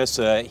 joining us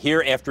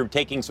here after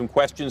taking some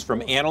questions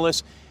from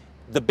analysts.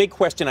 The big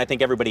question I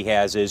think everybody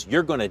has is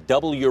you're going to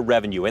double your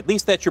revenue. At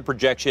least that's your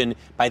projection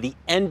by the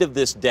end of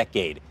this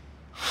decade.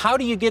 How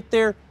do you get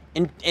there?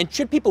 And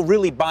should people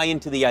really buy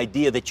into the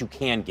idea that you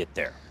can get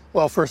there?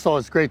 Well, first of all,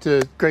 it's great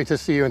to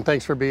see you, and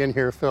thanks for being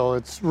here, Phil.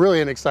 It's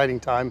really an exciting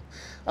time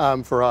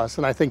for us,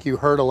 and I think you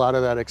heard a lot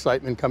of that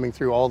excitement coming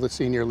through all the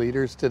senior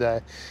leaders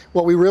today.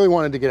 What we really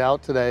wanted to get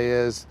out today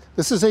is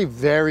this is a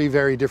very,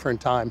 very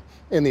different time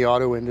in the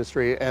auto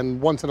industry and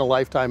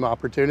once-in-a-lifetime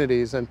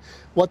opportunities. And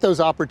what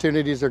those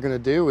opportunities are going to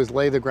do is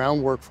lay the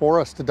groundwork for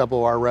us to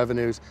double our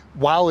revenues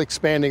while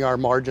expanding our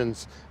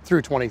margins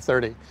through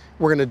 2030.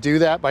 We're going to do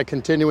that by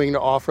continuing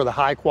to offer the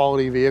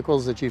high-quality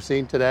vehicles that you've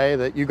seen today,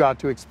 that you got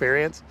to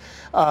experience.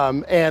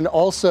 And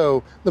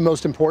also, the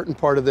most important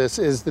part of this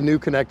is the new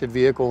connected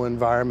vehicle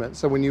environment.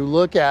 So when you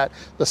look at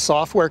the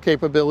software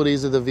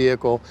capabilities of the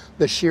vehicle,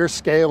 the sheer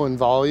scale and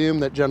volume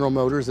that General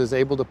Motors is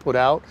able to put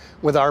out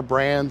with our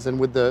brands and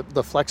with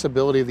the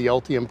flexibility of the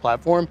Ultium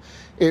platform,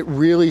 it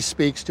really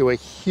speaks to a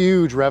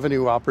huge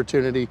revenue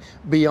opportunity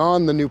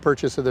beyond the new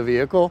purchase of the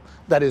vehicle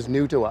that is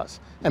new to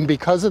us. And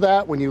because of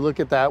that, when you look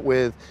at that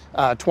with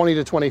 $20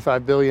 to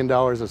 $25 billion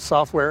of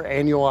software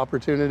annual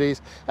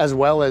opportunities, as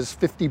well as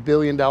 $50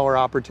 billion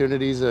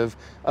opportunities of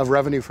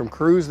revenue from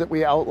Cruise that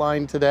we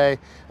outlined today,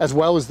 as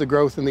well as the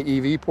growth in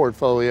the EV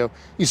portfolio,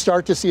 you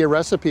start to see a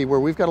recipe where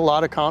we've got a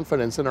lot of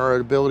confidence in our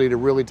ability to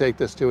really take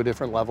this to a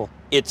different level.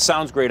 It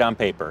sounds great on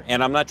paper,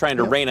 and I'm not trying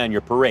to rain on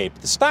your parade,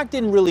 but the stock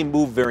didn't really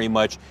move very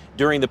much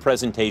during the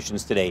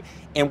presentations today.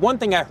 And one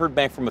thing I heard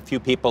back from a few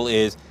people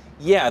is,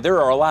 yeah,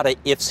 there are a lot of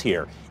ifs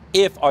here.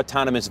 If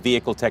autonomous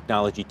vehicle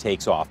technology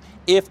takes off,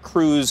 if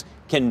Cruise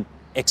can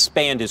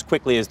expand as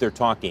quickly as they're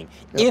talking,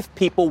 if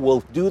people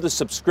will do the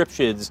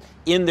subscriptions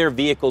in their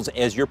vehicles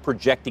as you're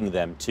projecting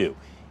them to.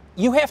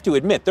 You have to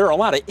admit, there are a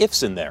lot of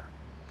ifs in there.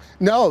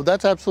 No,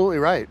 that's absolutely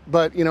right.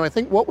 But, I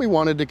think what we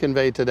wanted to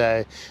convey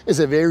today is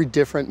a very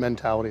different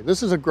mentality.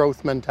 This is a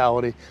growth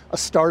mentality, a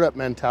startup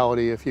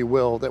mentality, if you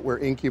will, that we're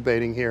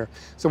incubating here.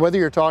 So whether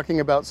you're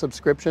talking about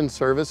subscription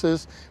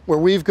services, where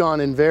we've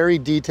gone in very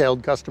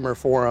detailed customer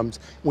forums,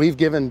 we've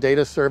given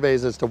data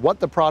surveys as to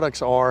what the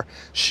products are,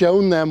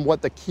 shown them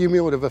what the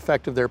cumulative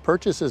effect of their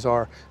purchases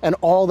are, and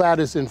all that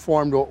is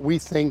informed what we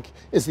think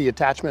is the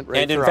attachment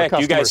rate and for in our fact,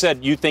 customers. you guys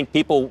said you think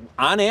people,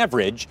 on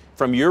average,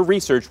 from your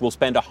research, will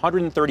spend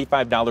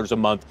 $135 a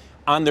month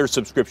on their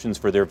subscriptions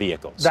for their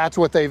vehicles. That's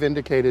what they've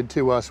indicated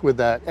to us with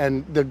that.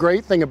 And the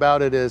great thing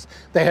about it is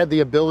they had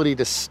the ability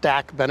to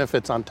stack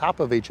benefits on top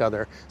of each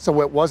other.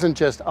 So it wasn't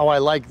just, oh, I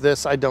like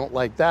this, I don't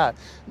like that.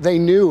 They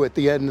knew at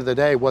the end of the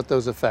day what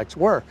those effects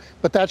were.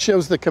 But that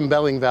shows the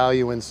compelling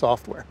value in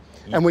software.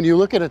 And when you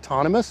look at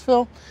autonomous,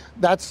 Phil,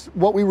 that's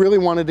what we really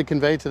wanted to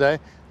convey today.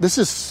 This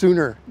is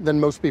sooner than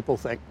most people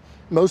think.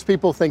 Most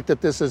people think that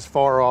this is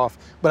far off,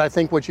 but I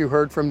think what you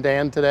heard from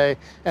Dan today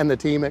and the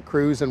team at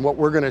Cruise and what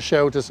we're going to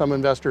show to some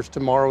investors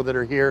tomorrow that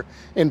are here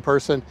in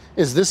person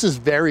is this is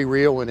very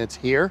real and it's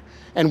here.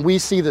 And we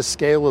see the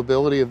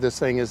scalability of this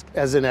thing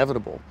as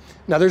inevitable.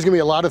 Now, there's going to be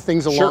a lot of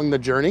things along the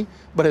journey,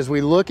 but as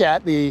we look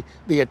at the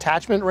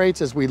attachment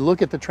rates, as we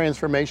look at the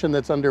transformation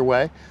that's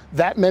underway,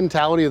 that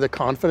mentality of the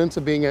confidence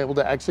of being able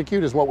to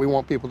execute is what we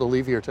want people to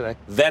leave here today.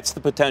 That's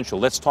the potential.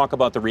 Let's talk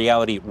about the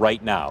reality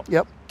right now.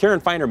 Yep. Karen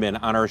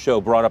Feinerman on our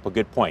show brought up a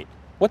good point.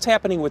 What's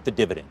happening with the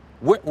dividend?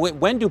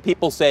 When do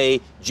people say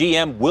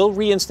GM will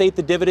reinstate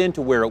the dividend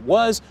to where it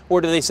was,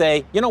 or do they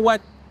say, you know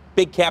what,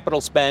 big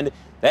capital spend,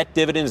 that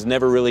dividend is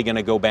never really going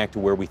to go back to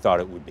where we thought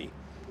it would be?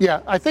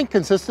 Yeah, I think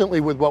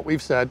consistently with what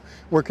we've said,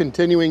 we're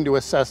continuing to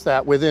assess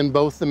that within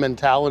both the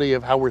mentality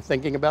of how we're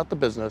thinking about the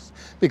business,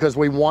 because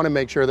we want to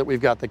make sure that we've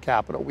got the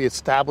capital. We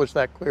established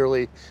that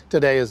clearly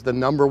today as the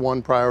number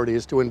one priority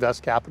is to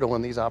invest capital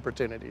in these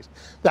opportunities.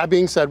 That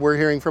being said, we're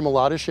hearing from a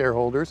lot of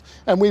shareholders,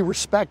 and we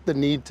respect the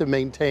need to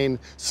maintain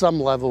some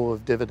level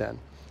of dividend.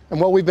 And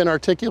what we've been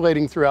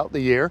articulating throughout the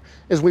year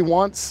is we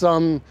want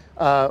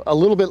a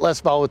little bit less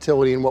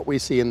volatility in what we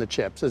see in the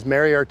chips. As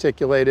Mary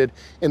articulated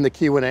in the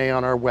Q&A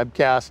on our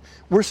webcast,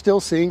 we're still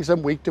seeing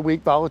some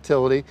week-to-week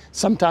volatility.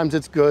 Sometimes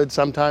it's good,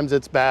 sometimes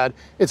it's bad.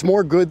 It's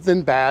more good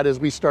than bad as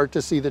we start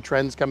to see the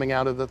trends coming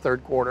out of the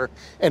third quarter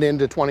and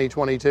into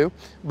 2022.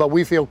 But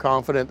we feel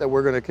confident that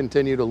we're going to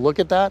continue to look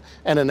at that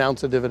and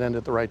announce a dividend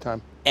at the right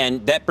time.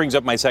 And that brings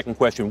up my second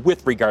question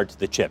with regard to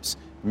the chips.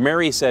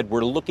 Mary said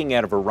we're looking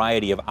at a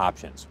variety of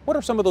options. What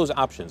are some of those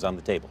options on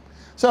the table?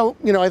 So,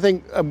 I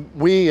think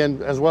we,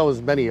 and as well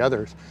as many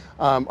others,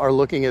 are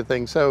looking at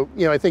things. So,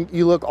 I think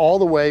you look all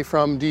the way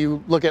from, do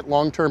you look at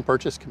long-term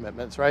purchase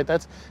commitments, right?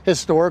 That's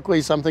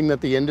historically something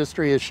that the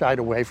industry has shied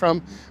away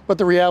from. But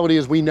the reality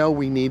is we know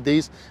we need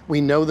these.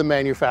 We know the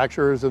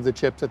manufacturers of the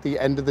chips at the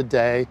end of the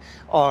day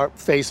are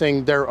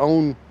facing their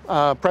own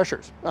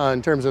pressures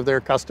in terms of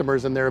their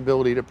customers and their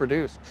ability to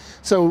produce.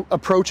 So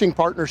approaching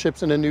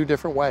partnerships in a new,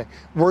 different way,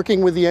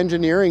 working with the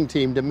engineering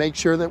team to make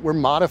sure that we're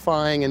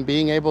modifying and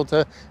being able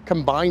to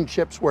combine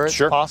chips where it's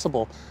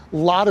possible. A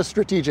lot of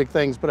strategic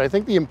things, but I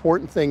think the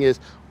important thing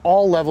is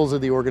all levels of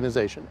the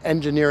organization,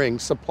 engineering,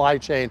 supply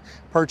chain,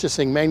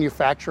 purchasing,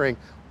 manufacturing,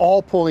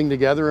 all pulling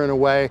together in a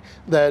way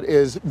that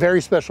is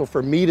very special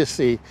for me to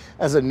see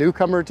as a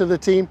newcomer to the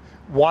team,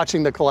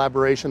 watching the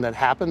collaboration that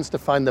happens to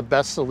find the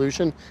best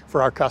solution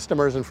for our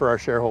customers and for our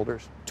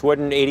shareholders.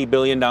 $280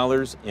 billion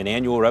in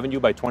annual revenue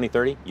by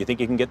 2030. You think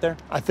you can get there?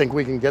 I think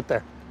we can get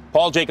there.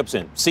 Paul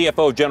Jacobson,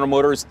 CFO of General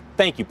Motors.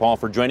 Thank you, Paul,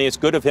 for joining us.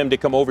 Good of him to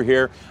come over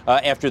here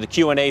after the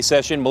Q&A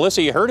session.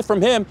 Melissa, you heard it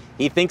from him.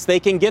 He thinks they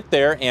can get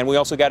there. And we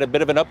also got a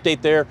bit of an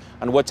update there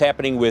on what's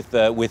happening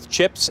with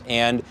chips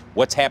and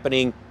what's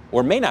happening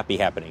or may not be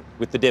happening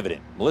with the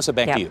dividend. Melissa,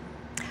 back to you.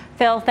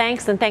 Phil,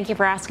 thanks, and thank you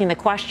for asking the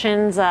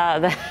questions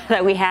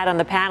that we had on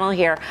the panel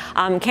here.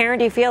 Karen,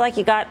 do you feel like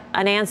you got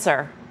an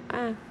answer?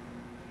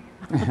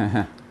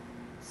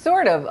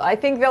 Sort of. I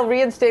think they'll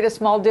reinstate a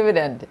small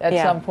dividend at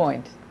some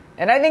point.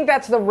 And I think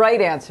that's the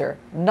right answer,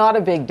 not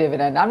a big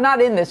dividend. I'm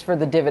not in this for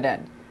the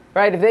dividend,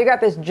 right? If they got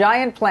this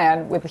giant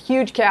plan with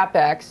huge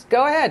CapEx,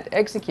 go ahead,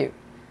 execute.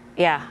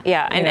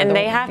 Yeah. And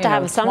they have to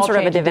have some sort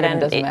of a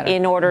dividend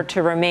in order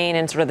to remain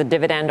in sort of the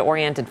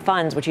dividend-oriented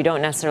funds, which you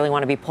don't necessarily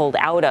want to be pulled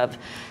out of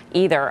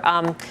either.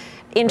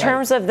 In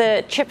terms of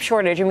the chip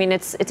shortage, I mean,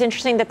 it's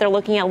interesting that they're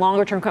looking at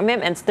longer-term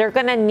commitments. They're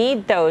going to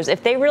need those.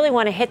 If they really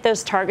want to hit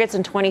those targets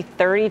in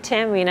 2030,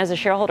 Tim, I mean, as a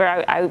shareholder,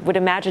 I would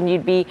imagine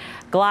you'd be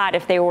glad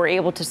if they were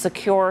able to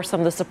secure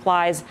some of the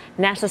supplies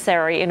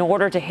necessary in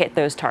order to hit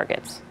those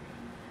targets.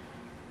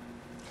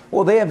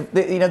 Well,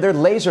 they're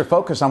laser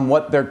focused on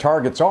what their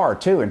targets are,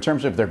 too, in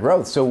terms of their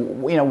growth. So,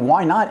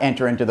 why not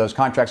enter into those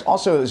contracts?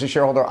 Also, as a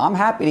shareholder, I'm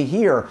happy to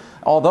hear,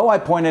 although I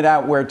pointed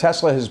out where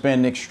Tesla has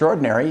been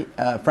extraordinary,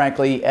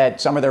 frankly, at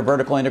some of their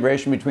vertical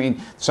integration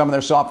between some of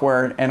their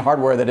software and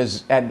hardware that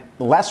has had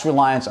less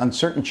reliance on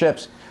certain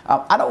chips.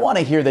 I don't want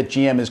to hear that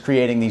GM is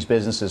creating these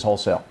businesses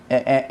wholesale.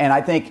 And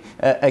I think,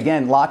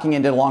 again, locking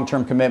into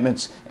long-term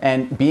commitments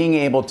and being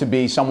able to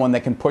be someone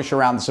that can push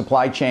around the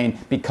supply chain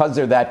because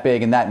they're that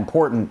big and that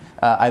important,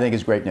 I think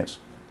is great news.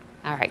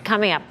 All right,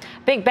 coming up,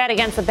 big bet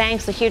against the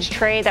banks, a huge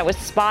trade that was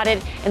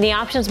spotted in the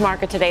options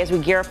market today as we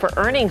gear up for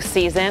earnings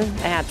season.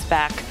 That's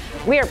back.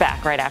 We are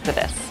back right after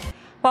this.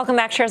 Welcome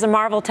back. Shares of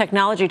Marvell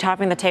Technology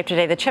topping the tape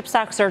today. The chip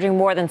stock surging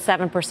more than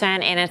 7%,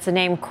 and it's a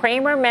name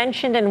Cramer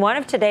mentioned in one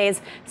of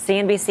today's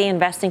CNBC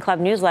Investing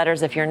Club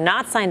newsletters. If you're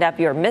not signed up,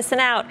 you're missing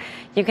out.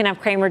 You can have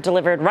Cramer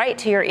delivered right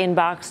to your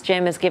inbox.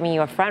 Jim is giving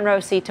you a front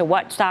row seat to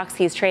what stocks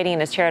he's trading in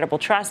his charitable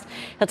trust.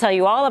 He'll tell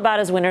you all about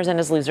his winners and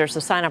his losers. So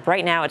sign up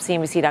right now at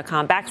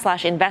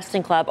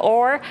cnbc.com/investing club,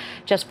 or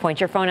just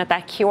point your phone at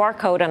that QR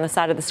code on the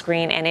side of the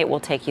screen and it will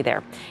take you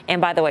there.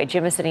 And by the way,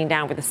 Jim is sitting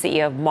down with the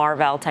CEO of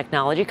Marvell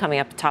Technology coming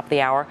up at the top of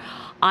the hour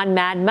on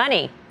Mad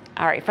Money.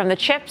 All right, from the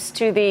chips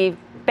to the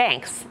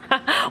banks.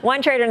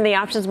 One trader in the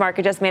options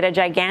market just made a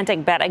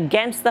gigantic bet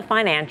against the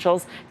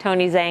financials.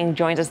 Tony Zhang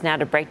joins us now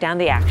to break down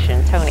the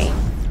action. Tony.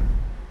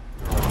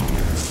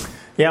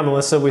 Yeah,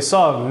 Melissa, we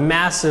saw a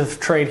massive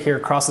trade here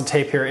across the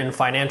tape here in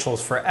financials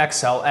for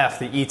XLF,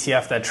 the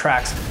ETF that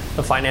tracks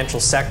the financial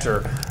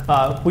sector.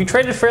 We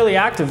traded fairly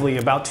actively,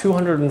 about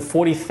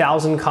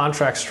 240,000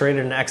 contracts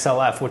traded in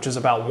XLF, which is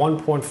about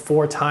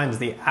 1.4 times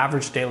the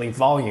average daily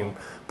volume.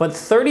 But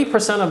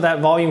 30% of that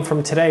volume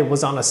from today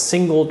was on a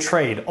single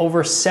trade.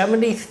 Over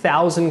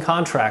 70,000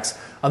 contracts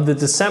of the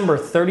December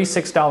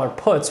 $36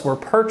 puts were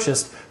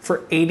purchased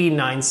for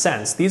 89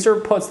 cents. These are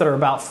puts that are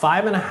about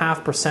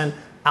 5.5%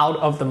 out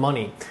of the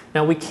money.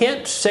 Now, we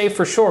can't say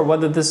for sure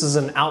whether this is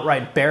an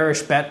outright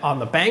bearish bet on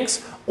the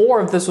banks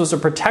or if this was a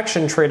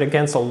protection trade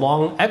against a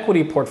long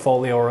equity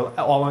portfolio or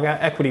a long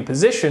equity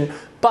position.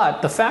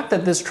 But the fact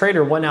that this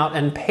trader went out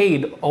and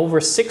paid over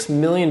 $6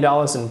 million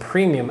in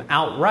premium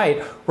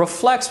outright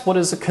reflects what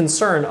is a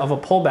concern of a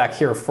pullback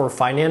here for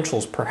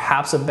financials,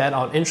 perhaps a bet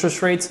on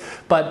interest rates.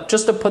 But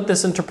just to put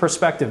this into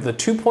perspective, the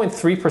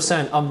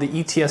 2.3% of the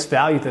ETS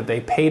value that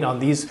they paid on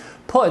these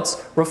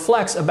puts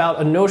reflects about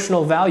a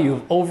notional value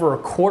of over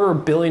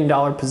 $250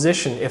 million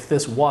position if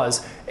this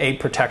was a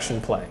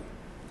protection play.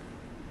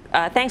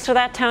 Thanks for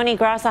that, Tony.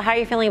 Grasso, how are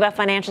you feeling about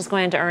financials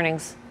going into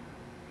earnings?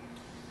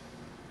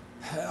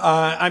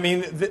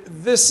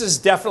 This is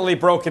definitely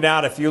broken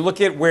out. If you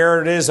look at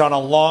where it is on a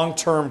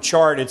long-term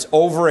chart, it's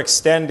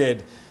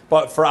overextended,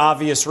 but for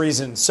obvious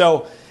reasons.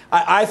 So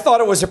I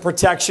thought it was a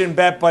protection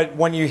bet, but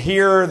when you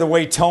hear the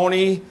way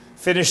Tony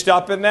finished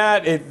up in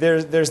that,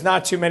 there's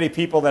not too many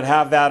people that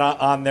have that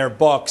on their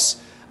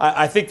books.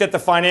 I think that the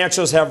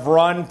financials have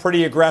run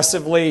pretty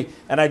aggressively,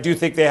 and I do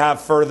think they have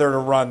further to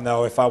run,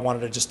 though, if I wanted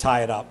to just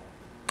tie it up.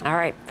 All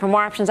right. For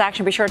more options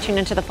action, be sure to tune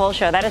into the full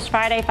show. That is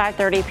Friday,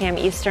 5:30 p.m.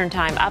 Eastern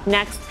Time. Up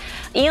next,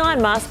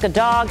 Elon Musk, a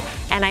dog,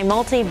 and a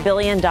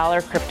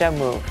multi-billion-dollar crypto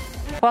move.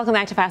 Welcome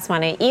back to Fast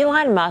Money.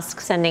 Elon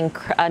Musk sending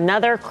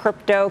another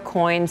crypto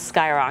coin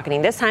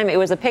skyrocketing. This time it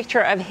was a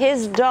picture of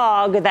his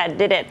dog that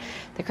did it.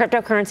 The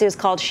cryptocurrency is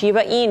called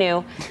Shiba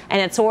Inu,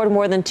 and it soared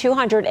more than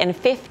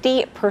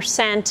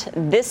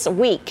 250% this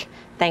week,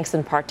 thanks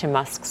in part to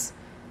Musk's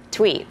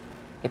tweet.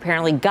 He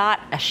apparently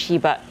got a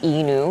Shiba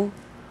Inu,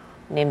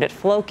 named it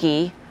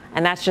Floki,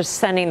 and that's just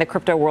sending the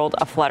crypto world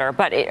aflutter.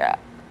 But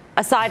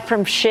aside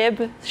from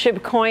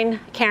Shibcoin,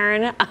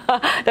 Karen,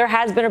 there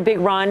has been a big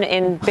run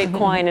in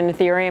Bitcoin and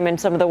Ethereum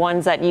and some of the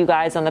ones that you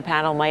guys on the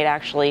panel might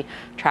actually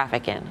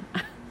traffic in.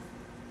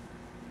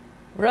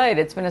 Right.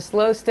 It's been a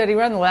slow, steady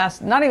run the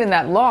last, not even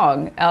that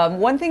long.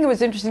 One thing that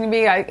was interesting to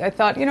me, I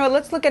thought,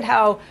 let's look at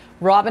how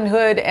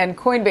Robinhood and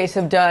Coinbase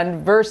have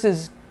done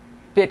versus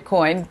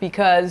Bitcoin,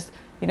 because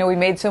we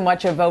made so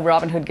much of,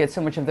 Robinhood gets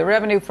so much of the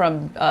revenue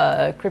from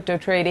crypto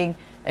trading,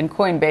 and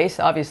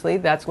Coinbase, obviously,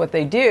 that's what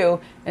they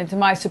do. And to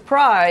my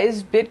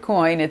surprise,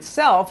 Bitcoin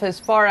itself has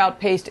far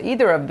outpaced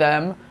either of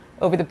them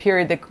over the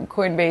period that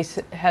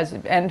Coinbase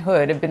and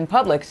Hood have been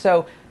public.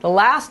 So the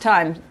last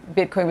time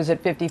Bitcoin was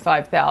at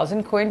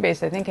 55,000,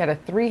 Coinbase, I think, had a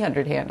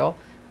 300 handle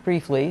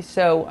briefly.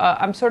 So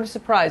I'm sort of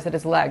surprised that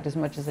it's lagged as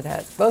much as it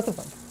has, both of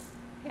them.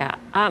 Yeah.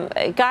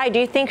 Guy, do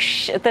you think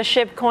the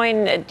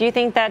Shibcoin, do you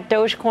think that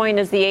Dogecoin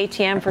is the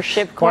ATM for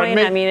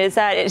Shibcoin? I mean, is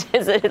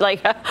it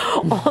like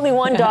only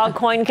one dog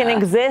coin can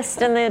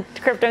exist in the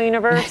crypto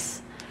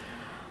universe?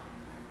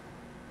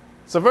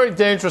 It's a very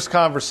dangerous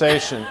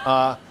conversation.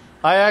 I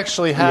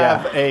actually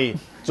have a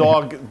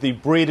dog. The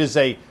breed is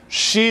a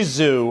Shih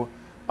Tzu.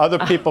 Other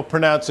people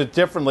pronounce it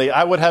differently.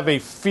 I would have a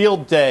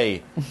field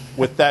day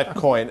with that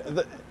coin.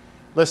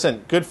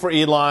 Listen, good for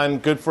Elon,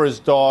 good for his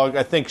dog.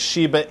 I think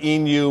Shiba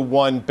Inu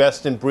won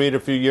Best in Breed a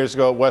few years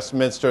ago at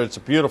Westminster. It's a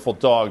beautiful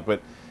dog,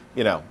 but,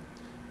 you know,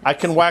 I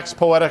can wax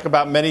poetic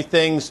about many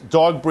things.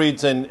 Dog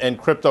breeds and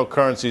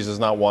cryptocurrencies is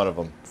not one of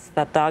them. It's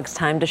that dog's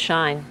time to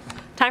shine.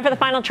 Time for the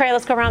final trade.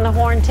 Let's go around the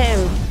horn. Tim.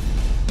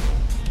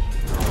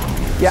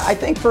 Yeah, I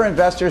think for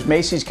investors,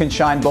 Macy's can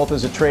shine both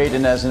as a trade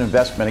and as an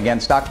investment. Again,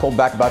 stock pulled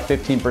back about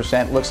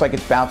 15%. Looks like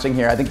it's bouncing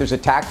here. I think there's a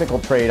tactical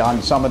trade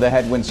on some of the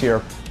headwinds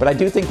here. But I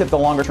do think that the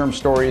longer-term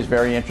story is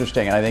very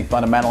interesting. And I think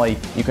fundamentally,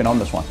 you can own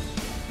this one.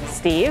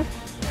 Steve?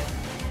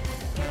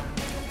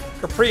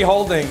 Capri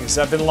Holdings.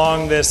 I've been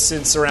long this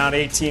since around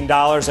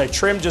 $18. I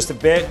trimmed just a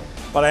bit,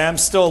 but I am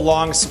still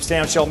long a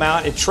substantial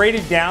amount. It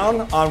traded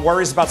down on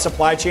worries about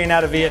supply chain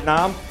out of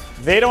Vietnam.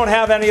 They don't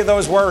have any of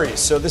those worries,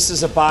 so this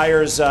is a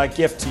buyer's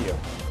gift to you.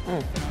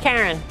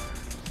 Karen.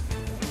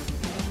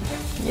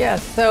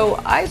 Yes,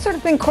 so I sort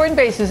of think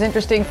Coinbase is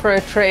interesting for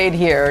a trade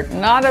here.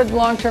 Not a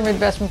long-term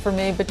investment for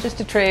me, but just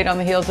a trade on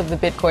the heels of the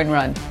Bitcoin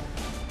run.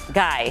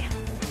 Guy.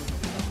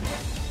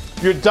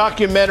 Your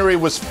documentary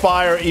was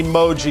fire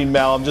emoji,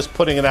 Mel. I'm just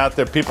putting it out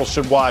there. People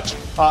should watch.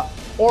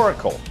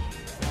 Oracle.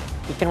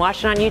 You can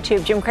watch it on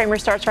YouTube. Jim Cramer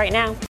starts right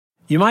now.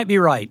 You might be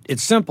right.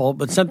 It's simple,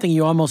 but something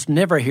you almost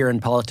never hear in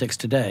politics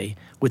today,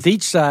 with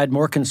each side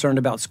more concerned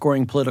about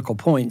scoring political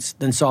points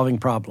than solving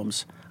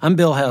problems. I'm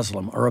Bill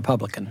Haslam, a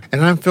Republican.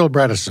 And I'm Phil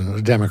Bredesen,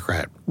 a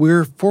Democrat.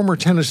 We're former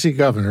Tennessee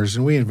governors,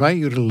 and we invite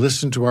you to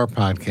listen to our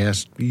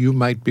podcast, You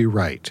Might Be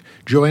Right.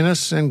 Join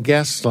us and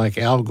guests like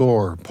Al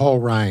Gore, Paul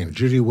Ryan,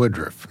 Judy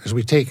Woodruff, as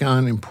we take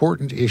on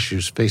important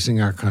issues facing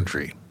our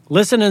country.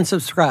 Listen and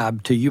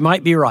subscribe to You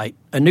Might Be Right,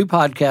 a new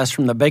podcast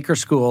from the Baker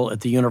School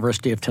at the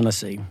University of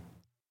Tennessee.